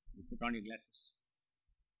Ebenezer, you put on your glasses.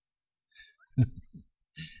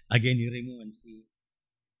 Again you remove and see.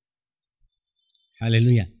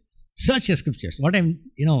 Hallelujah. Search your scriptures. What I'm,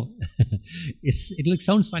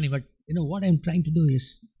 sounds funny, but what I'm trying to do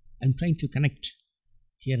is, I'm trying to connect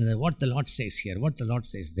here and there, what the Lord says here, what the Lord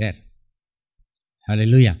says there.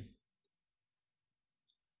 Hallelujah.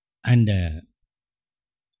 And the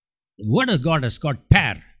word of God has got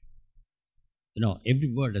pair.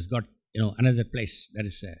 Every word has got, another place. That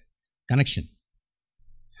is a connection.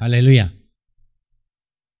 Hallelujah.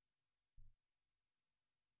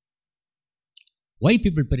 Why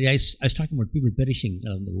people perish? I was talking about people perishing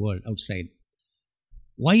around the world, outside.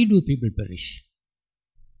 Why do people perish?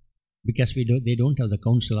 Because they don't have the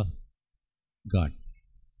counsel of God.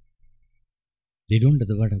 They don't have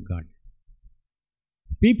the word of God.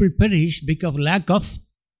 People perish because of lack of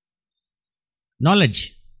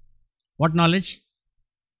knowledge. What knowledge?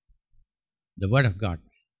 The word of God,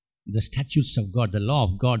 the statutes of God, the law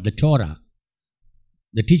of God, the Torah,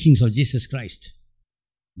 the teachings of Jesus Christ,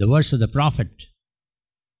 the words of the prophet.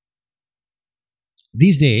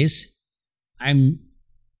 These days, I'm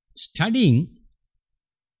studying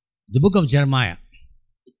the book of Jeremiah.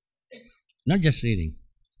 Not just reading.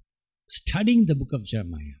 Studying the book of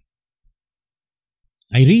Jeremiah.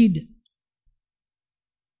 I read,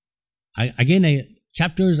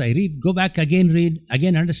 chapters, I read, go back again, read,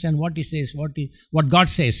 again understand what he says, what God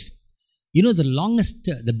says.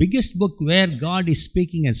 The biggest book where God is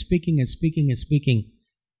speaking and speaking and speaking and speaking.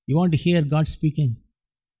 You want to hear God speaking?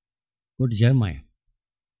 Go to Jeremiah.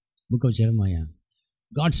 Book of Jeremiah.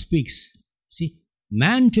 God speaks. See,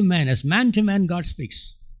 man to man, as man to man, God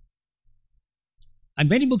speaks. And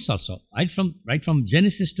many books also, right from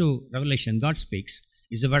Genesis to Revelation, God speaks,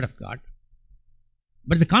 is the word of God.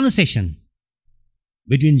 But the conversation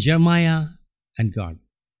between Jeremiah and God,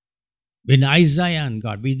 between Isaiah and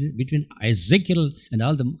God, between Ezekiel and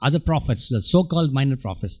all the other prophets, the so-called minor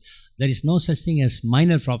prophets, there is no such thing as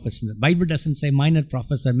minor prophets. The Bible doesn't say minor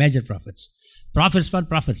prophets or major prophets. Prophets for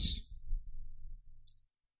prophets.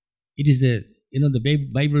 It is the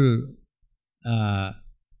Bible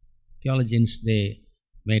theologians, they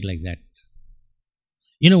made like that.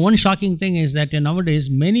 One shocking thing is that nowadays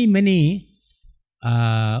many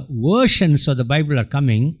versions of the Bible are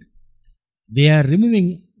coming. They are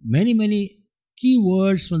removing many key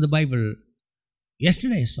words from the Bible.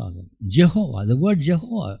 Yesterday I saw them. Jehovah, the word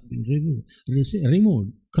Jehovah being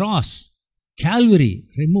removed. Cross, Calvary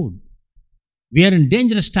removed. We are in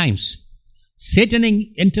dangerous times. Satan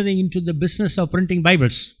entering into the business of printing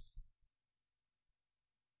Bibles.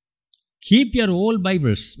 Keep your old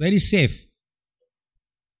Bibles very safe.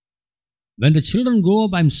 When the children grow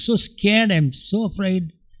up, I'm so scared, I'm so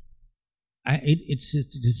afraid.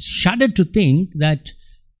 It's shudder to think that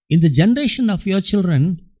in the generation of your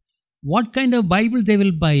children, what kind of Bible they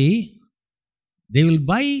will buy? They will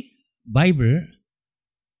buy Bible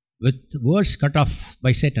with words cut off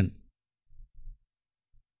by Satan.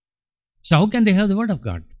 So how can they have the word of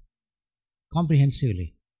God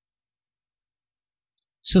comprehensively?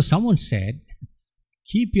 So someone said,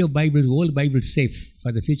 keep your Bible, old Bible safe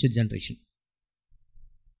for the future generation.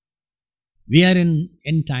 We are in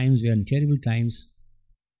end times, we are in terrible times.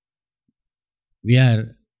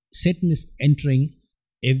 Satan is entering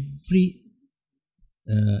every,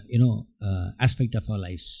 aspect of our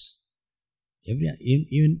lives.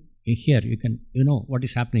 Even here, you can, what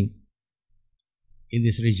is happening in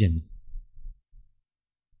this region.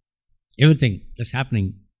 Everything that's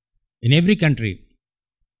happening in every country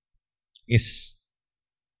is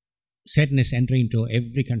Satan is entering into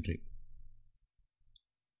every country.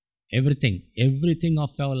 Everything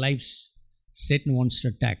of our lives, Satan wants to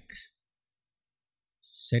attack.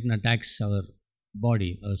 Satan attacks our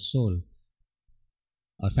body, our soul,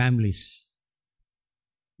 our families.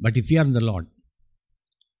 But if we are in the Lord,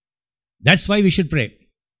 that's why we should pray.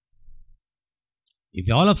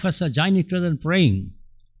 If all of us are joining together and praying,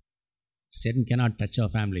 Satan cannot touch our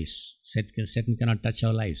families. Satan cannot touch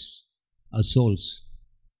our lives, our souls.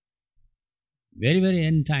 Very, very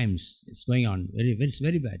end times it's going on. It's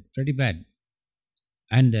very bad, pretty bad.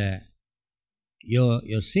 And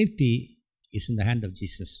Your safety is in the hand of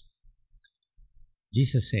Jesus.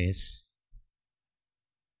 Jesus says,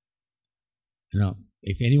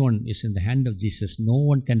 if anyone is in the hand of Jesus, no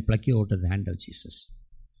one can pluck you out of the hand of Jesus.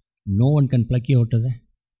 No one can pluck you out of the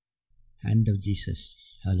hand of Jesus.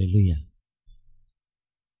 Hallelujah.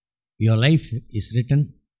 Your life is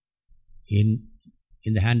written in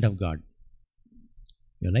the hand of God.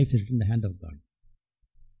 Your life is written in the hand of God.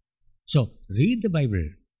 So, read the Bible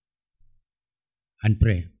and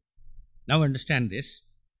pray. Now understand this.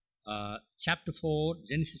 Chapter 4,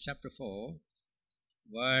 Genesis chapter 4,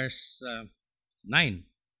 verse 9.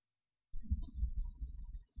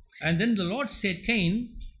 And then the Lord said,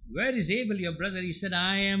 Cain, where is Abel your brother? He said,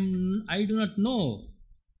 I do not know.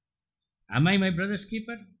 Am I my brother's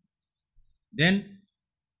keeper? Then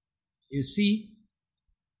you see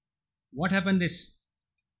what happened is,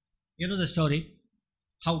 you know the story,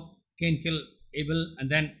 how Cain killed Abel, and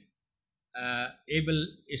then Abel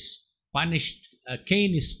is punished.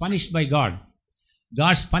 Cain is punished by God.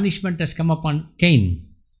 God's punishment has come upon Cain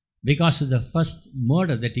because of the first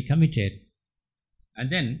murder that he committed. And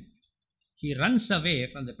then he runs away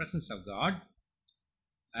from the presence of God.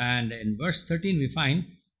 And in verse 13 we find,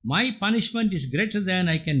 my punishment is greater than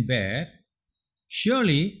I can bear.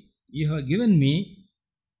 Surely you have given me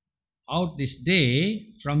out this day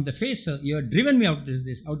from the face of, you have driven me out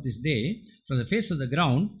this day from the face of the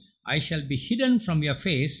ground. I shall be hidden from your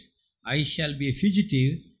face. I shall be a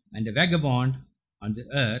fugitive and a vagabond on the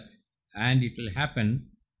earth, and it will happen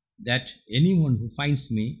that anyone who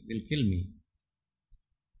finds me will kill me.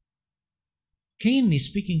 Cain is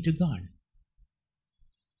speaking to God.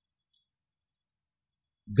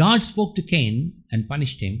 God spoke to Cain and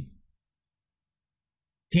punished him.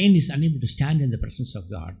 Cain is unable to stand in the presence of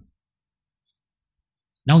God.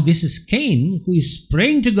 Now this is Cain who is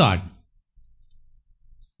praying to God.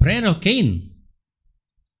 Prayer of Cain.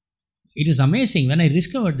 It is amazing when I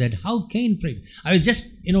discovered that how Cain prayed. I was just,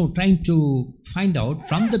 trying to find out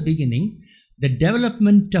from the beginning the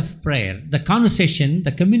development of prayer, the conversation,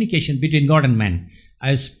 the communication between God and man.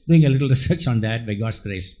 I was doing a little research on that by God's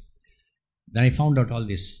grace. Then I found out all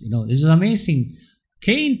this. This is amazing.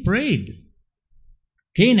 Cain prayed.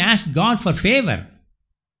 Cain asked God for favor.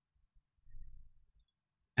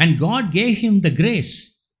 And God gave him the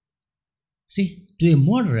grace. See, to a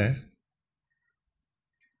murderer,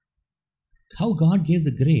 how God gave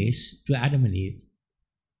the grace to Adam and Eve.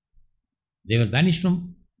 They were banished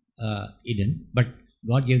from Eden, but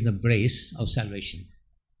God gave them grace of salvation.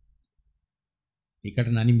 He cut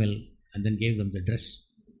an animal and then gave them the dress,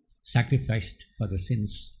 sacrificed for the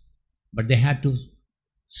sins, but they had to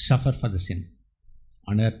suffer for the sin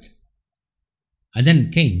on earth. And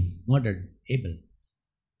then Cain murdered Abel.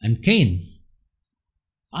 And Cain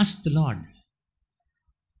asked the Lord,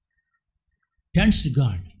 turns to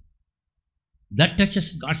God. That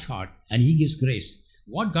touches God's heart and he gives grace.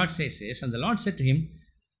 What God says is, and the Lord said to him,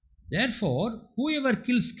 therefore, whoever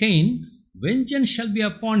kills Cain, vengeance shall be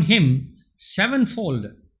upon him sevenfold.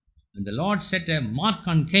 And the Lord set a mark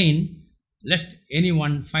on Cain, lest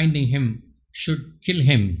anyone finding him should kill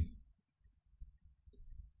him.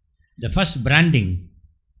 The first branding.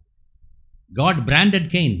 God branded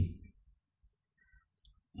Cain.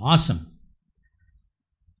 Awesome.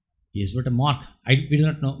 He has put a mark. We do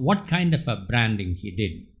not know what kind of a branding he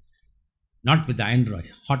did. Not with the iron rod,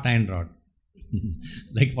 hot iron rod,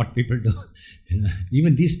 like what people do.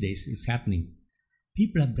 Even these days it's happening.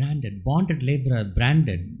 People are branded, bonded labor are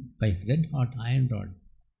branded by red hot iron rod.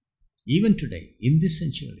 Even today, in this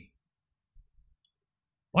century.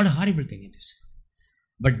 What a horrible thing it is.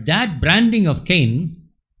 But that branding of Cain,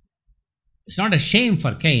 it's not a shame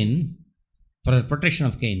for Cain, for the protection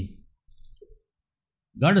of Cain.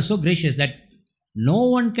 God is so gracious that no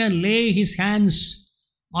one can lay his hands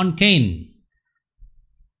on Cain.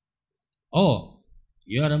 Oh,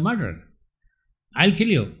 you are a murderer. I'll kill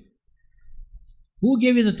you. Who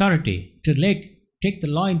gave you the authority to take the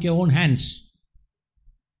law into your own hands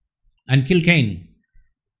and kill Cain?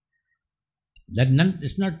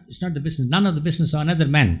 It's not the business. None of the business of another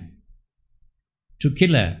man to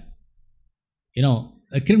kill a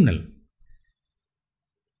criminal.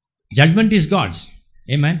 Judgment is God's.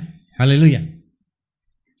 Amen. Hallelujah.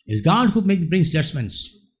 It's God who brings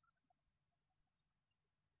judgments.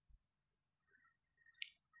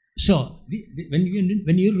 So,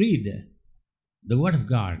 when you read the Word of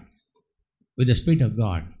God with the Spirit of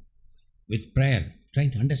God, with prayer,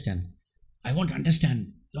 trying to understand, I want to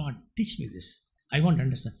understand. Lord, teach me this. I want to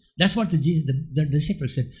understand. That's what the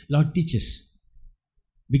disciples said. Lord, teach us.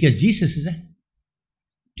 Because Jesus is a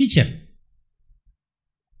teacher.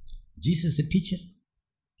 Jesus is a teacher.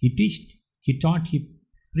 He He taught, he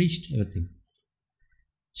preached everything.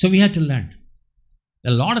 So we have to learn.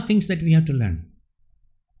 There are a lot of things that we have to learn.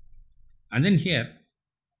 And then here,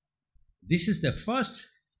 this is the first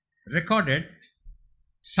recorded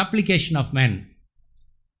supplication of man.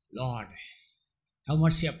 Lord, have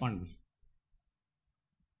mercy upon me.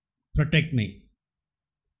 Protect me.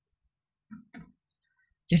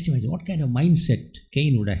 Just imagine what kind of mindset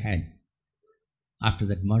Cain would have had after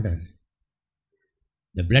that murder.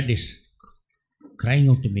 The blood is crying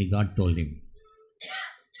out to me, God told him.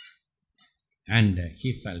 And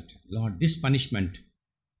he felt, Lord, this punishment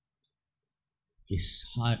is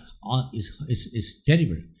hard, is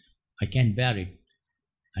terrible. I can't bear it.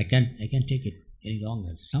 I can't take it any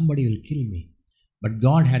longer. Somebody will kill me. But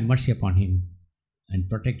God had mercy upon him and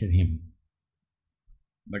protected him.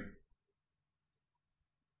 But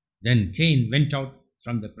then Cain went out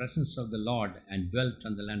from the presence of the Lord and dwelt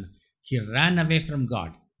on the land. He ran away from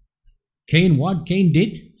God. Cain, what Cain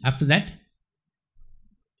did after that?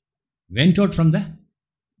 Went out from the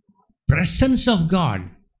presence of God.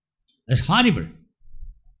 That's horrible.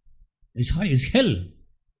 It's horrible. It's hell.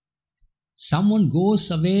 Someone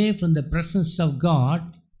goes away from the presence of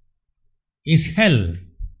God is hell.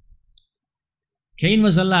 Cain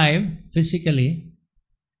was alive physically,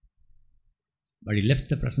 but he left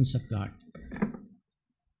the presence of God.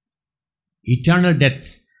 Eternal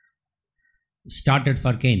death started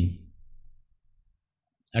for Cain.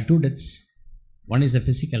 There are two deaths. One is the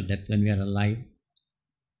physical death when we are alive.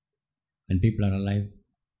 When people are alive,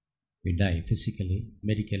 we die physically,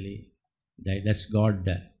 medically. Die. That's God,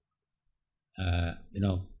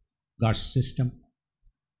 God's system.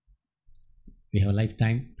 We have a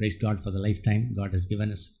lifetime. Praise God for the lifetime God has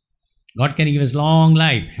given us. God can give us long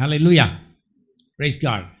life. Hallelujah. Praise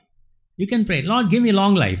God. You can pray, Lord, give me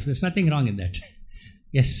long life. There's nothing wrong in that.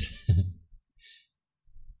 Yes.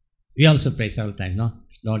 We also pray several times, no?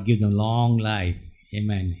 Lord, give them long life.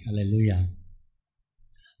 Amen. Hallelujah.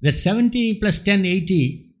 That 70 plus 10,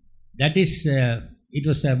 80, that is, it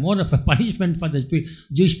was more of a punishment for the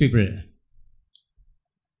Jewish people.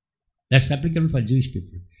 That's applicable for Jewish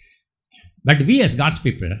people. But we as God's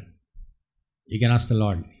people, you can ask the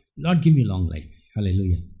Lord, Lord, give me long life.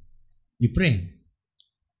 Hallelujah. You pray,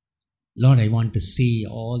 Lord, I want to see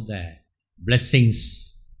all the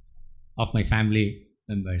blessings of my family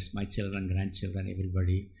members, my children, grandchildren,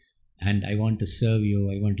 everybody. And I want to serve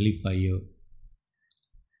you. I want to live for you.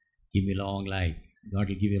 Give me long life. God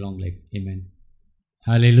will give you long life. Amen.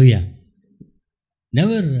 Hallelujah.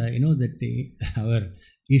 Never, that our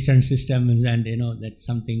Eastern system and, that's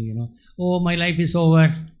something, oh, my life is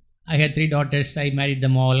over. I had 3 daughters. I married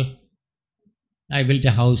them all. I built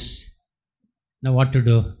a house. Now what to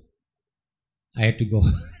do? I had to go.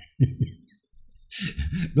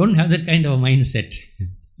 Don't have that kind of a mindset.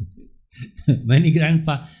 Many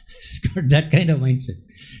grandpa has got that kind of mindset.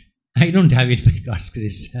 I don't have it by God's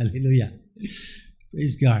grace. Hallelujah.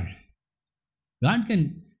 Praise God. God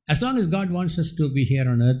can, as long as God wants us to be here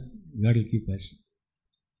on earth, God will keep us.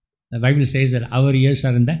 The Bible says that our ears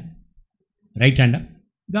are in the right hand of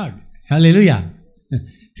God. Hallelujah.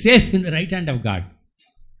 Safe in the right hand of God.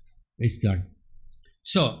 Praise God.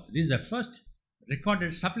 So, this is the first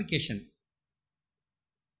recorded supplication.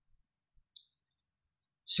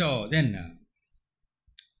 So, then,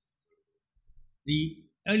 the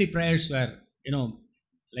early prayers were,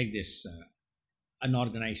 like this,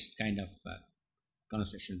 unorganized kind of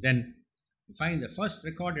conversation. Then, you find the first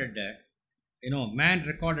recorded, man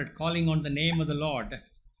recorded calling on the name of the Lord.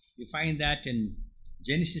 You find that in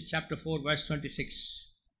Genesis chapter 4, verse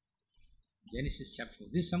 26. Genesis chapter 4.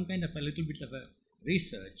 This is some kind of a little bit of a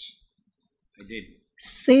research I did.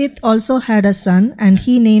 Seth also had a son, and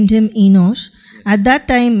he named him Enosh. Yes. At that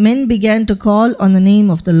time, men began to call on the name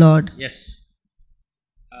of the Lord. Yes.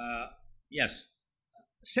 Yes.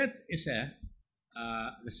 Seth is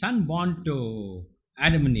the son born to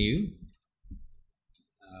Adam and Eve.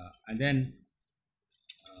 And then,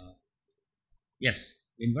 yes,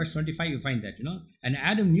 in verse 25 you find that, And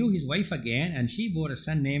Adam knew his wife again, and she bore a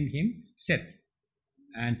son, named him Seth.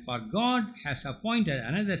 And for God has appointed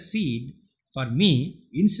another seed for me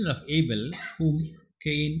instead of Abel, whom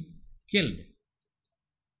Cain killed.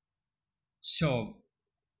 So,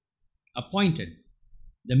 appointed.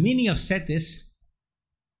 The meaning of Seth is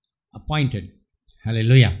appointed.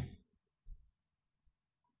 Hallelujah.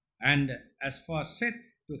 And as for Seth,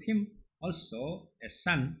 to him also a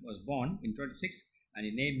son was born in 26, and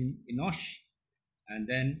he named him Enosh. And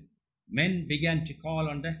then men began to call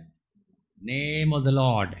on the name of the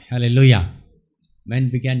Lord. Hallelujah.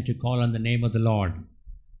 Men began to call on the name of the Lord.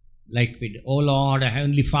 Like with, O Lord, our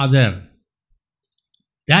Heavenly Father.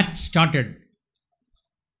 That started,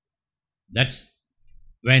 that's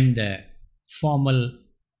when the formal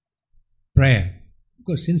prayer, of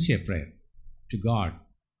course sincere prayer to God,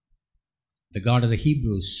 the God of the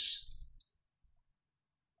Hebrews.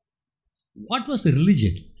 What was the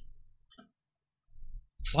religion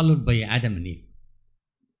followed by Adam and Eve?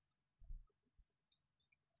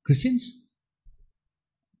 Christians?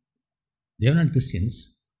 They were not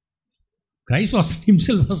Christians. Christ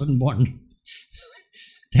himself wasn't born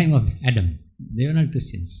time of Adam. They were not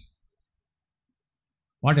Christians.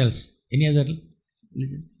 What else? Any other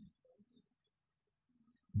religion?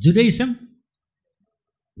 Judaism?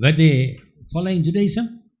 Were they following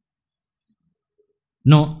Judaism?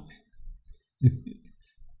 No.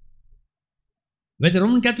 Were the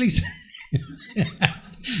Roman Catholics?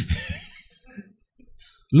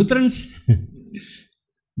 Lutherans?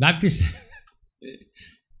 Baptists?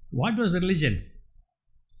 What was the religion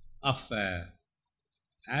of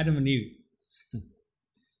Adam and Eve?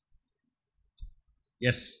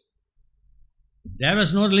 Yes. There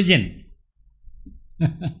was no religion.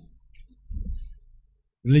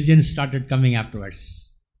 Religion started coming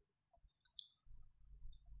afterwards.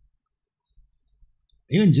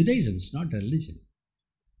 Even Judaism is not a religion.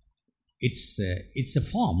 It's a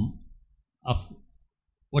form of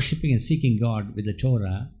worshipping and seeking God with the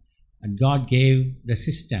Torah, and God gave the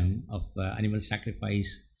system of animal sacrifice,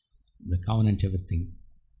 the covenant, everything.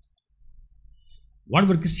 What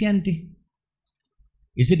about Christianity?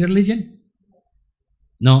 Is it a religion?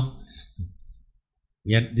 No.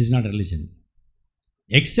 This is not a religion.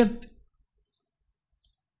 Except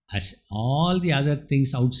as all the other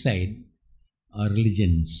things outside are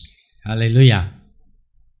religions. Hallelujah.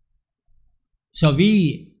 So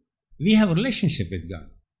we have a relationship with God.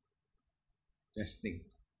 That's the thing.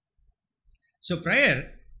 So prayer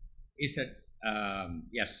is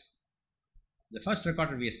yes, the first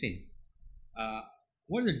recorded we have seen.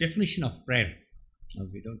 What is the definition of prayer? Oh,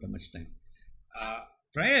 we don't have much time.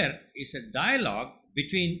 Prayer is a dialogue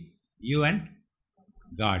between you and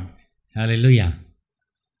God. Hallelujah.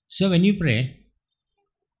 So when you pray,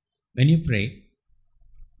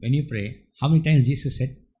 how many times Jesus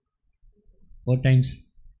said? 4 times,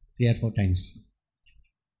 3 or 4 times.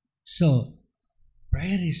 So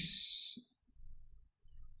prayer is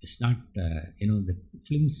not the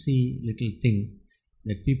flimsy little thing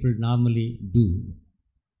that people normally do.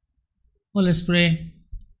 Oh, let's pray.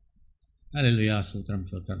 Hallelujah, sutram,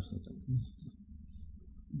 sutram, sutram.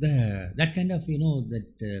 That kind of, that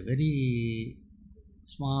very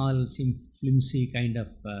small, flimsy kind of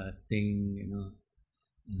thing,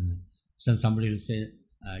 somebody will say,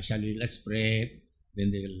 let's pray. Then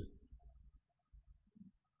they will,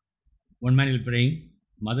 one man will be praying,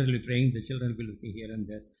 mother will be praying, the children will be looking here and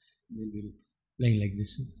there, they will be playing like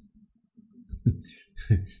this.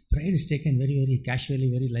 Prayer is taken very, very casually,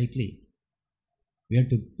 very lightly. We have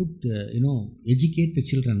to educate the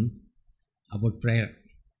children about prayer.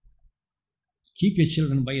 Keep your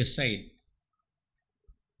children by your side.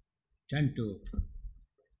 Turn to,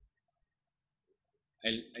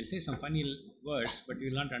 I'll say some funny words, but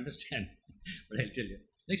you will not understand what I'll tell you.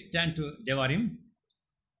 Let's turn to Devarim.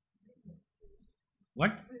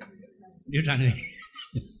 What? Deuteronomy.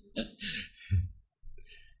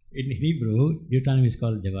 In Hebrew, Deuteronomy is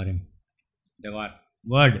called Devarim. Devar.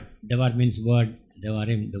 Word. Devar means word.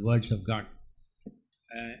 Devarim, the words of God.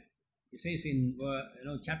 It says in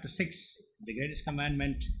chapter 6, the greatest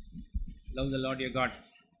commandment, love the Lord your God.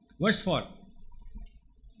 Verse 4.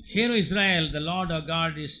 Hear, O Israel, the Lord our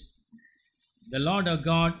God is the Lord our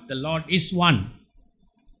God, the Lord is one.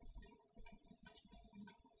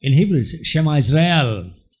 In Hebrew, it's Shema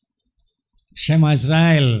Israel. Shema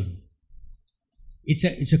Israel.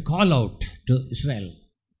 It's a call out to Israel.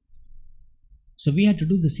 So we have to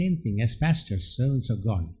do the same thing as pastors, servants of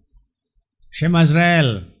God. Shema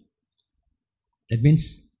Israel. That means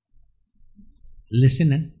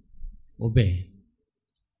listen and obey.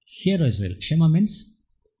 Hear, O Israel. Shema means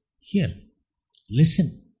hear.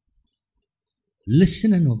 Listen.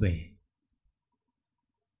 Listen and obey.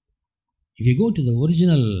 If you go to the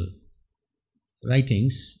original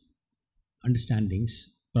writings,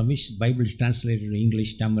 understandings, from which Bible is translated to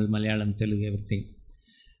English, Tamil, Malayalam, Telugu, everything,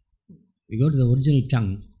 you go to the original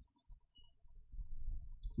tongue,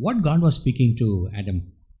 what God was speaking to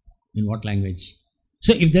Adam, in what language?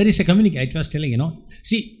 So if there is a communication, I was telling,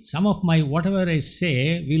 see, some of my, whatever I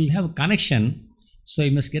say, will have a connection, so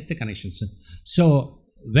you must get the connection. So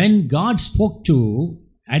when God spoke to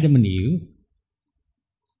Adam and Eve,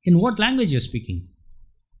 in what language you are speaking?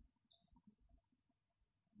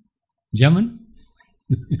 German?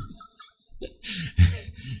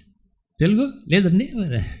 Telugu? లేదండి.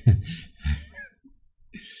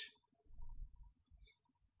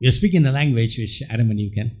 You speak in a language which Adam and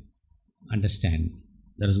Eve can understand.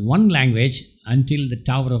 There is one language until the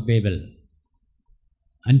Tower of Babel.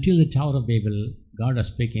 Until the Tower of Babel, God was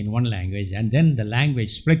speaking in one language, and then the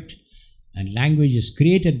language split, and language is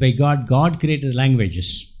created by God. God created languages.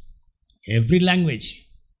 Every language,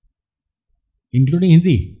 including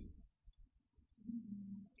Hindi.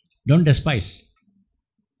 Don't despise.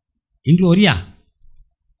 Include Oriya,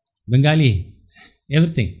 Bengali,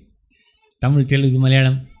 everything. Tamil, Telugu,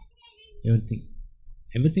 Malayalam, everything.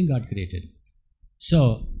 Everything God created. So,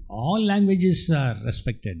 all languages are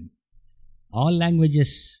respected. All languages,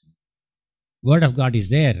 word of God is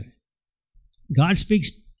there. God speaks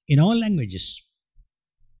in all languages.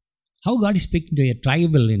 How God is speaking to a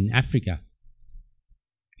tribal in Africa,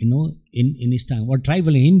 in his tongue, or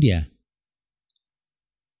tribal in India.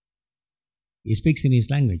 He speaks in his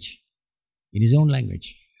language, in his own language.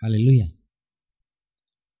 Hallelujah.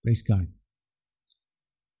 Praise God.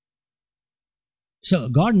 So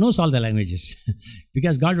God knows all the languages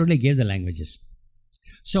because God only gave the languages.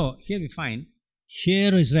 So here we find, hear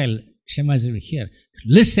Israel, Shema Israel, hear.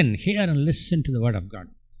 Listen, hear and listen to the word of God.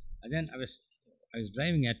 And then I was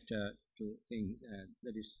driving at two things.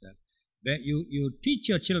 That is, where you teach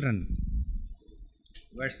your children.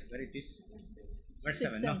 Where it is? Verse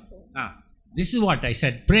 7. No? This is what I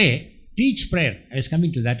said. Pray, teach prayer. I was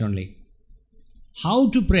coming to that only. How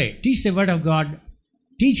to pray. Teach the word of God.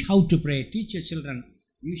 Teach how to pray. Teach your children.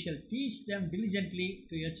 You shall teach them diligently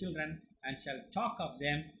to your children, and shall talk of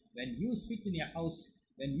them when you sit in your house,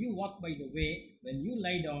 when you walk by the way, when you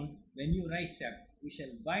lie down, when you rise up. You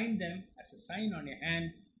shall bind them as a sign on your hand,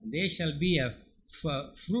 and they shall be a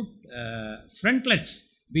frontlets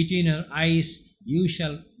between your eyes. You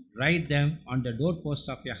shall write them on the doorposts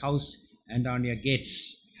of your house and on your gates.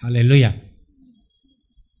 Hallelujah.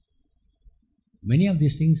 Many of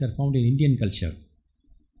these things are found in Indian culture.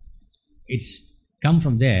 It's come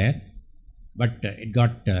from there, but it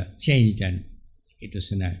got changed, and it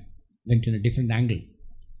was went in a different angle.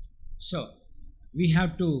 So we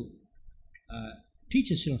have to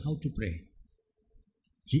teach our children how to pray.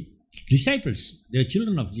 Disciples, they are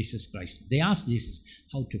children of Jesus Christ. They asked Jesus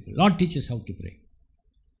how to pray. Lord, teach us how to pray.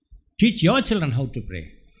 Teach your children how to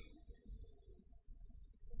pray.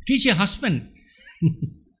 Teach your husband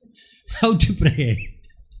how to pray.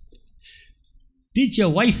 Teach your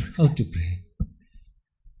wife how to pray.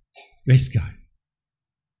 Praise God.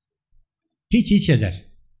 Teach each other.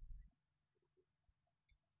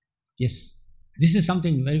 Yes, this is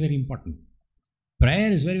something very, very important.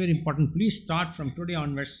 Prayer is very, very important. Please start from today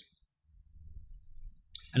onwards.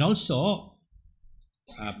 And also,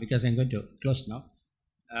 because I'm going to close now,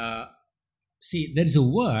 see, there is a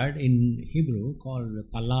word in Hebrew called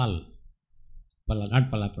palal. Palal,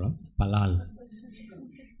 not palaparam, palal.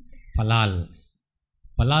 Palal.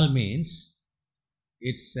 Palal means,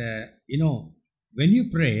 it's, when you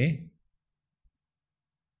pray,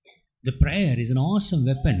 the prayer is an awesome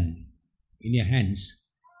weapon in your hands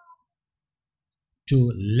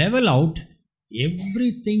to level out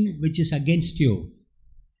everything which is against you.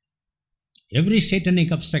 Every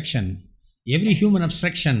satanic obstruction, every human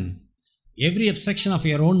obstruction, every obstruction of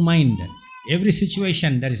your own mind, every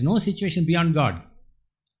situation. There is no situation beyond God.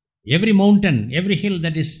 Every mountain, every hill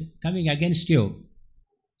that is coming against you,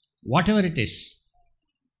 whatever it is.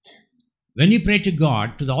 When you pray to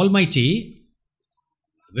God, to the Almighty,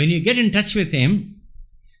 when you get in touch with Him,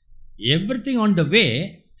 everything on the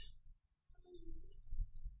way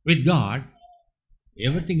with God,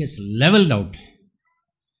 everything is leveled out,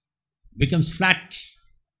 becomes flat.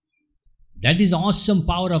 That is awesome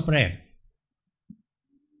power of prayer.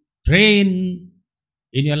 Pray in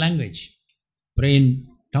your language. Pray in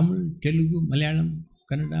Tamil, Telugu, Malayalam,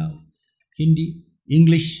 Kannada, Hindi,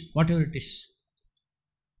 English, whatever it is.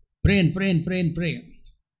 Pray and pray and pray and pray.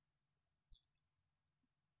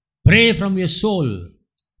 Pray from your soul.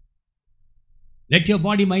 Let your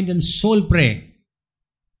body, mind and soul pray.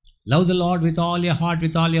 Love the Lord with all your heart,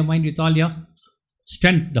 with all your mind, with all your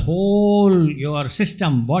strength. The whole, your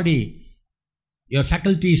system, body, your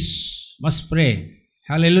faculties must pray.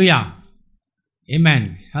 Hallelujah.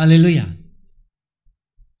 Amen. Hallelujah.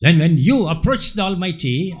 Then when you approach the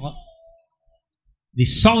Almighty, the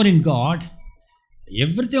sovereign God,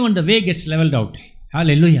 everything on the way gets leveled out.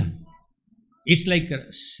 Hallelujah. It's like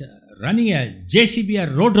running a JCB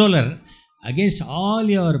or road roller against all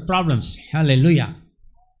your problems. Hallelujah.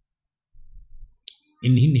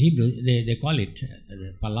 In Hebrew, they call it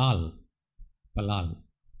palal. Palal.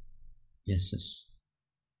 Yes, yes.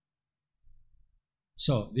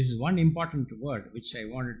 So, this is one important word which I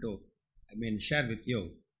wanted to share with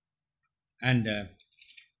you. And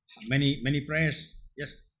many prayers.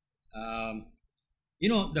 Just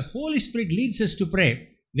the Holy Spirit leads us to pray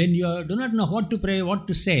when you do not know what to pray, what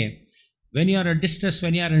to say. When you are distressed,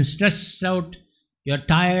 when you are stressed out, you are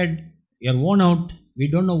tired, you are worn out. We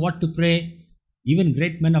don't know what to pray. Even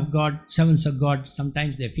great men of God, servants of God,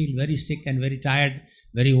 sometimes they feel very sick and very tired,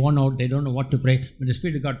 very worn out. They don't know what to pray. But the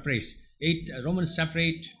Spirit of God prays. Romans chapter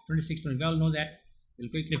 8, 26, 20. We all know that. We'll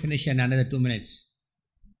quickly finish in another 2 minutes.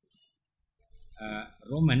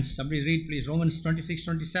 Romans, somebody read please. Romans 26,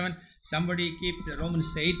 27. Somebody keep the Romans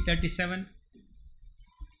 8, 37.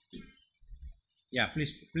 Yeah,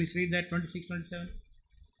 please read that 26, 27.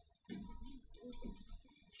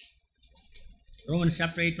 Romans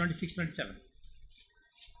chapter 8, 26, 27.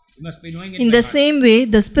 You must be knowing it. In the same way,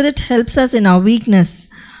 the Spirit helps us in our weakness.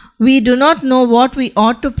 We do not know what we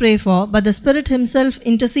ought to pray for, but the Spirit Himself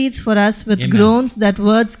intercedes for us with groans that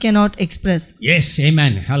words cannot express. Yes,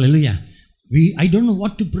 amen. Hallelujah. I don't know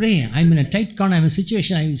what to pray. I'm in a tight corner. I'm in a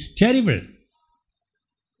situation. It's terrible.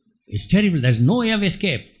 It's terrible. There's no way of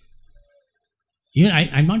escape. Even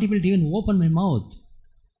I'm not able to even open my mouth.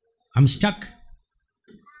 I'm stuck.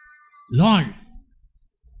 Lord,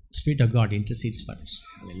 Spirit of God intercedes for us.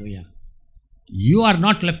 Hallelujah. You are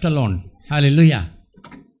not left alone. Hallelujah.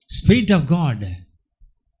 Spirit of God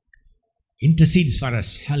intercedes for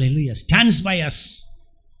us. Hallelujah. Stands by us.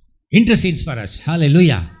 Intercedes for us.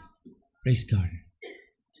 Hallelujah. Praise God.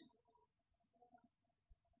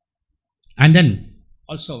 And then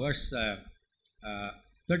also verse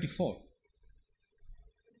 34.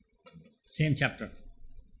 Same chapter.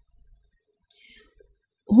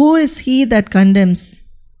 Who is he that condemns?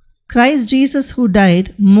 Christ Jesus, who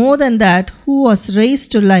died, more than that, who was raised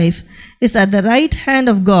to life, is at the right hand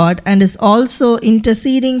of God and is also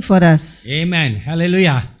interceding for us. Amen.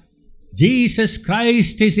 Hallelujah. Jesus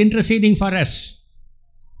Christ is interceding for us.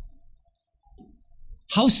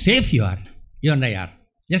 How safe you are, you and I are.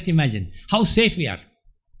 Just imagine how safe we are.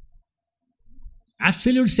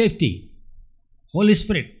 Absolute safety. Holy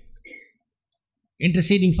Spirit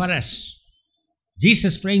interceding for us.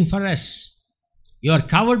 Jesus praying for us. You are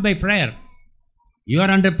covered by prayer. You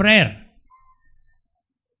are under prayer.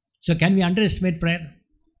 So can we underestimate prayer?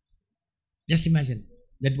 Just imagine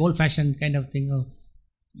that old-fashioned kind of thing.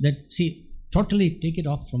 Totally take it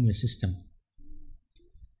off from your system.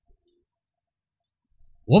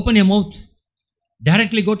 Open your mouth.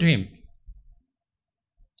 Directly go to Him.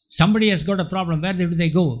 Somebody has got a problem. Where do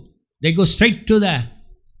they go? They go straight to that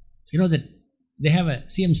they have a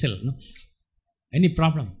CM cell. No? Any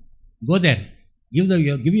problem, go there. Give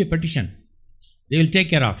you a petition. They will take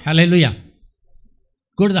care of. Hallelujah.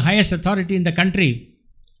 Go to the highest authority in the country.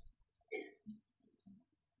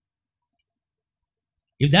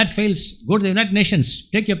 If that fails, go to the United Nations.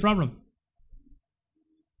 Take your problem.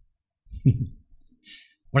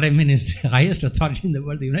 What I mean is the highest authority in the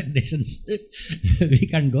world, the United Nations. We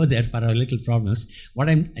can't go there for our little problems. What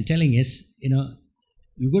I'm telling is,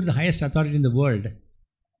 you go to the highest authority in the world.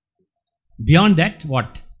 Beyond that,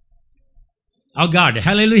 what? Our God.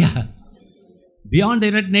 Hallelujah. Beyond the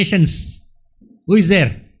United Nations, who is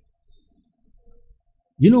there?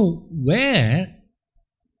 You know where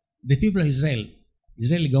the people of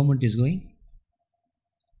Israeli government is going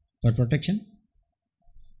for protection?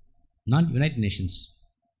 Not United Nations.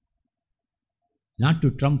 Not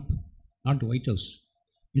to Trump, not to White House.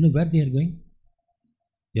 You know where they are going?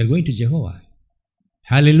 They are going to Jehovah.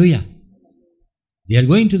 Hallelujah. They are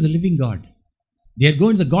going to the living God. They are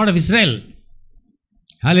going to the God of Israel.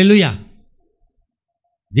 Hallelujah.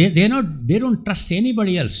 They don't trust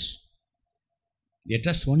anybody else. They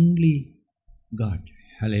trust only God.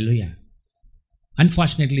 Hallelujah.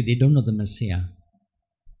 Unfortunately, they don't know the Messiah,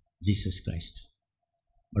 Jesus Christ.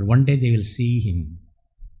 But one day they will see Him.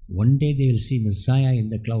 One day they will see Messiah in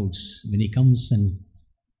the clouds when He comes and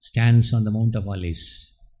stands on the Mount of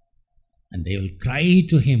Olives. And they will cry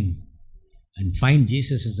to Him and find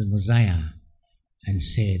Jesus as the Messiah and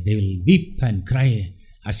say, they will weep and cry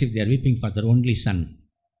as if they are weeping for their only son.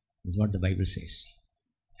 That's what the Bible says.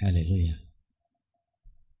 Hallelujah.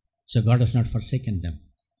 So God has not forsaken them.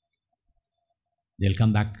 They'll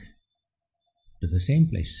come back to the same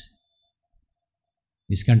place,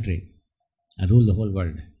 this country, and rule the whole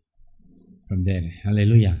world from there.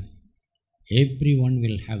 Hallelujah. Everyone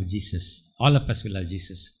will have Jesus. All of us will have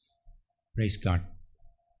Jesus. Praise God.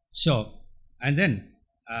 So, and then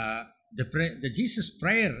the Jesus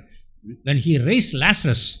prayer, when He raised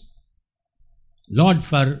Lazarus, Lord,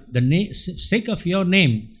 for the sake of your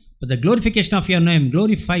name, for the glorification of your name,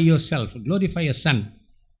 glorify yourself, glorify your Son.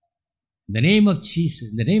 In the name of Jesus,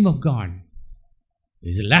 in the name of God,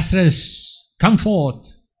 He said, Lazarus, come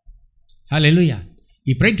forth. Hallelujah.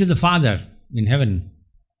 He prayed to the Father in heaven.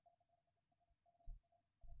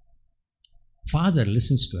 Father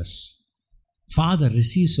listens to us. Father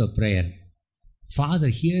receives our prayer. Father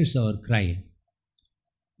hears our cry.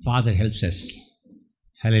 Father helps us.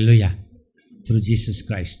 Hallelujah. Through Jesus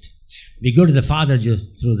Christ. We go to the Father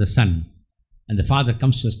through the Son. And the Father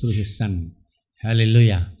comes to us through His Son.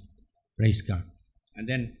 Hallelujah. Praise God. And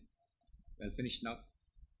then, we'll finish now.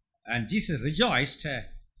 And Jesus rejoiced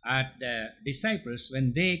at the disciples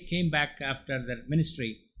when they came back after their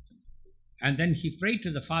ministry. And then He prayed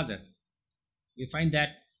to the Father. You find that,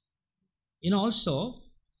 also,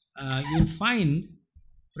 you'll find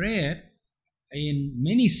prayer in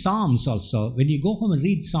many Psalms also. When you go home and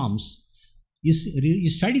read Psalms, you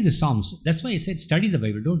study the Psalms. That's why I said study the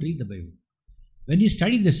Bible, don't read the Bible. When you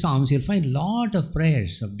study the Psalms, you'll find a lot of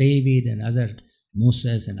prayers of David and other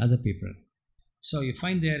Moses and other people. So you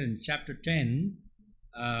find there in chapter 10,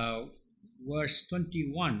 verse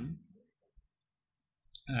 21,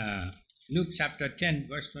 Luke chapter 10,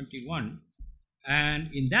 verse 21, and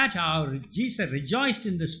in that hour Jesus rejoiced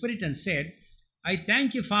in the Spirit and said, I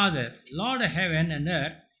thank you, Father, Lord of heaven and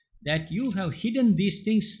earth, that you have hidden these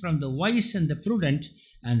things from the wise and the prudent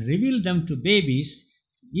and revealed them to babies.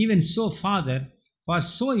 Even so, Father, for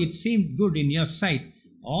so it seemed good in your sight.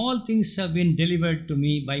 All things have been delivered to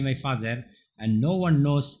me by my Father, and no one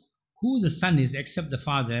knows who the Son is except the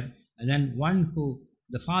Father, and then one who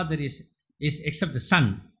the Father is except the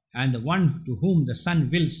Son, and the one to whom the Son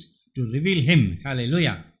wills to reveal Him.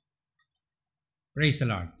 Hallelujah. Praise the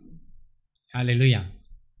Lord. Hallelujah.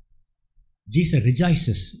 Jesus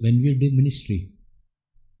rejoices when we do ministry.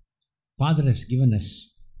 Father has given us,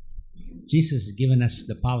 Jesus has given us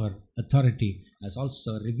the power, authority, has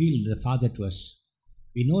also revealed the Father to us.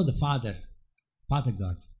 We know the Father, Father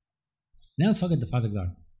God. Never forget the Father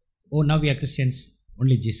God. Oh, now we are Christians,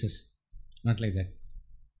 only Jesus. Not like that.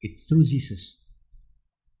 It's through Jesus.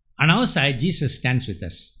 On our side, Jesus stands with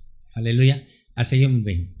us. Hallelujah. As a human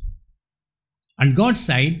being. On God's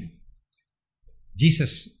side,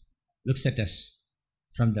 Jesus looks at us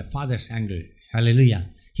from the Father's angle. Hallelujah.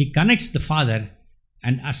 He connects the Father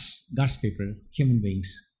and us, God's people, human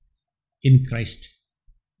beings, in Christ.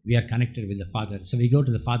 We are connected with the Father. So we go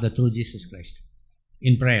to the Father through Jesus Christ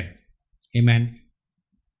in prayer. Amen.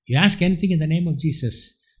 You ask anything in the name of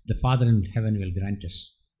Jesus, the Father in heaven will grant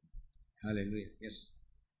us. Hallelujah. Yes.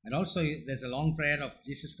 And also there's a long prayer of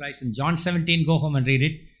Jesus Christ in John 17. Go home and read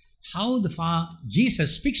it. How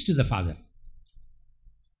Jesus speaks to the Father.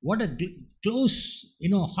 What a close,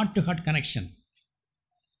 heart-to-heart connection.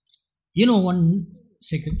 One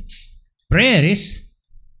second. Prayer is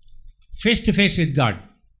face-to-face with God.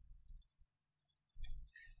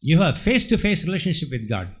 You have a face-to-face relationship with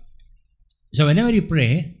God. So whenever you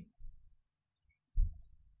pray,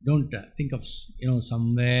 don't think of,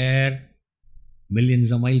 somewhere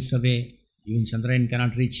millions of miles away, even Chandrayaan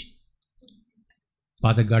cannot reach.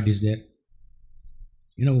 Father God is there.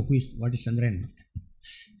 What is Chandrayaan?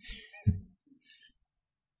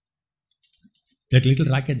 That little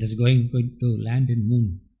rocket that's going to land in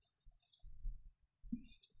moon.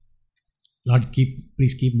 Lord,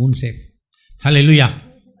 please keep moon safe. Hallelujah.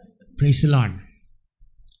 Praise the Lord.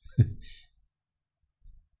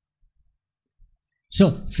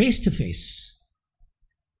 So, face to face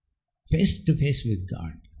with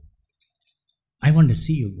God. I want to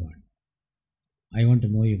see you, God. I want to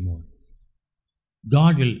know you more.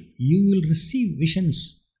 You will receive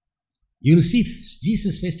visions. You will see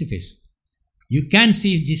Jesus face to face. You can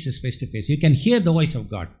see Jesus face to face. You can hear the voice of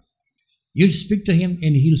God. You speak to Him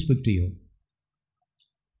and He will speak to you.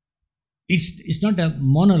 It's not a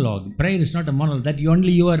monologue. Prayer is not a monologue that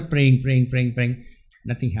you are praying.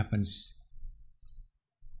 Nothing happens.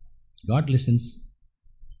 God listens.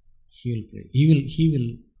 He will pray. He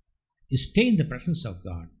will stay in the presence of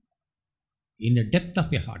God. In the depth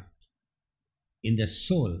of your heart. In the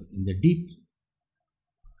soul. In the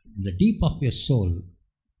deep of your soul.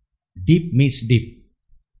 Deep meets deep.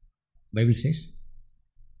 Bible says,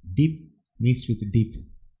 deep meets with deep.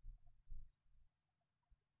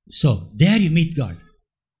 So, there you meet God.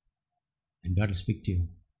 And God will speak to you.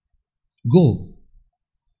 Go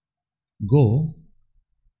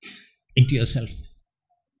into yourself.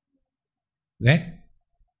 Where?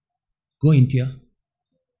 Go into your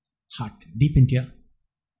heart. Deep into your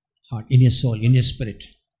heart, in your soul, in your spirit.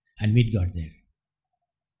 And meet God there.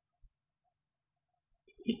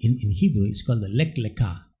 In Hebrew, it's called the Lek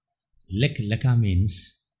Leka. Lek Leka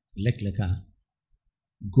means,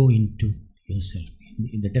 go into yourself,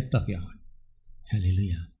 in the depth of your heart.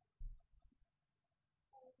 Hallelujah.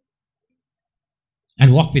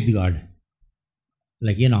 and walk with God.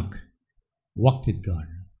 Like Enoch, walk with God,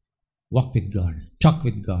 talk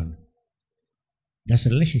with God. That's a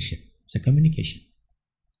relationship. It's a communication.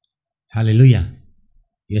 Hallelujah.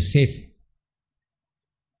 You're safe.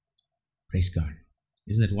 Praise God.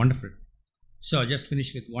 Isn't that wonderful? So I'll just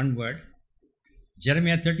finish with one word.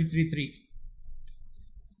 Jeremiah 33:3.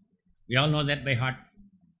 We all know that by heart.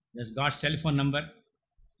 That's God's telephone number,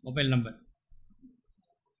 mobile number.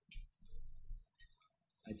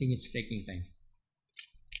 I think it's taking time.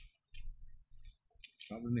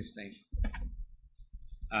 Problem is time.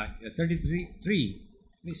 33:3.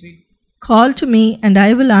 Please read. Call to me, and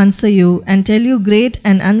I will answer you, and tell you great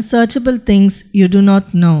and unsearchable things you do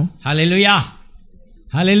not know. Hallelujah.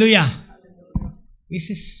 Hallelujah. This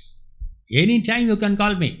is, anytime you can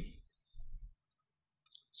call me.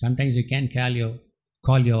 Sometimes you can't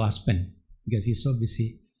call your husband because he's so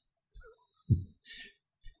busy.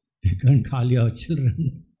 You can't call your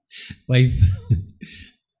children, wife.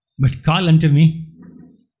 But call unto me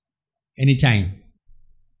anytime.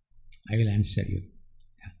 I will answer you.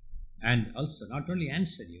 And also, not only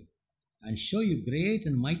answer you, and show you great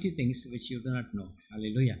and mighty things which you do not know.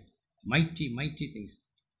 Hallelujah. Mighty, mighty things.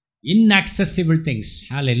 Inaccessible things.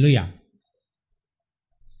 Hallelujah.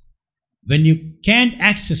 When you can't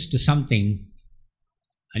access to something,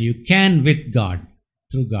 and you can with God,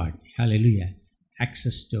 through God. Hallelujah.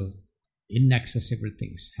 Access to inaccessible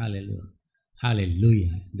things. Hallelujah.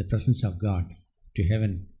 Hallelujah. In the presence of God to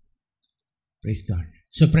heaven. Praise God.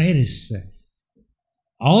 So prayer is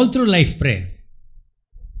all through life prayer.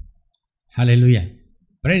 Hallelujah.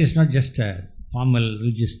 Prayer is not just a formal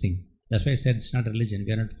religious thing. That's why I said it's not a religion.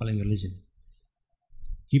 We are not following religion.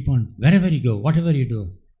 Keep on, wherever you go, whatever you do,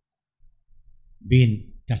 be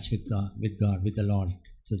in touch with God, with the Lord,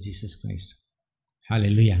 through Jesus Christ.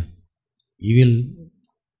 Hallelujah. He will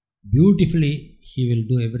beautifully, He will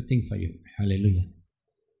do everything for you. Hallelujah.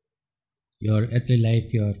 Your earthly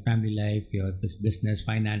life, your family life, your business,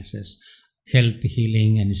 finances, health,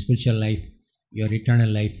 healing, and spiritual life, your eternal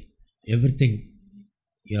life, everything.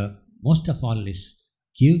 Most of all is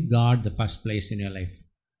give God the first place in your life.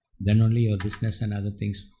 Then only your business and other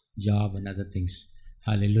things, job and other things.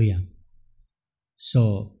 Hallelujah.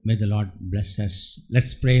 So may the Lord bless us.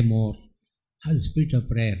 Let's pray more. Have the spirit of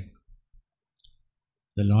prayer.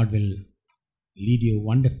 The Lord will lead you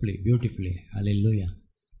wonderfully, beautifully. Hallelujah.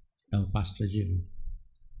 Now Pastor Jim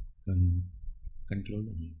can conclude.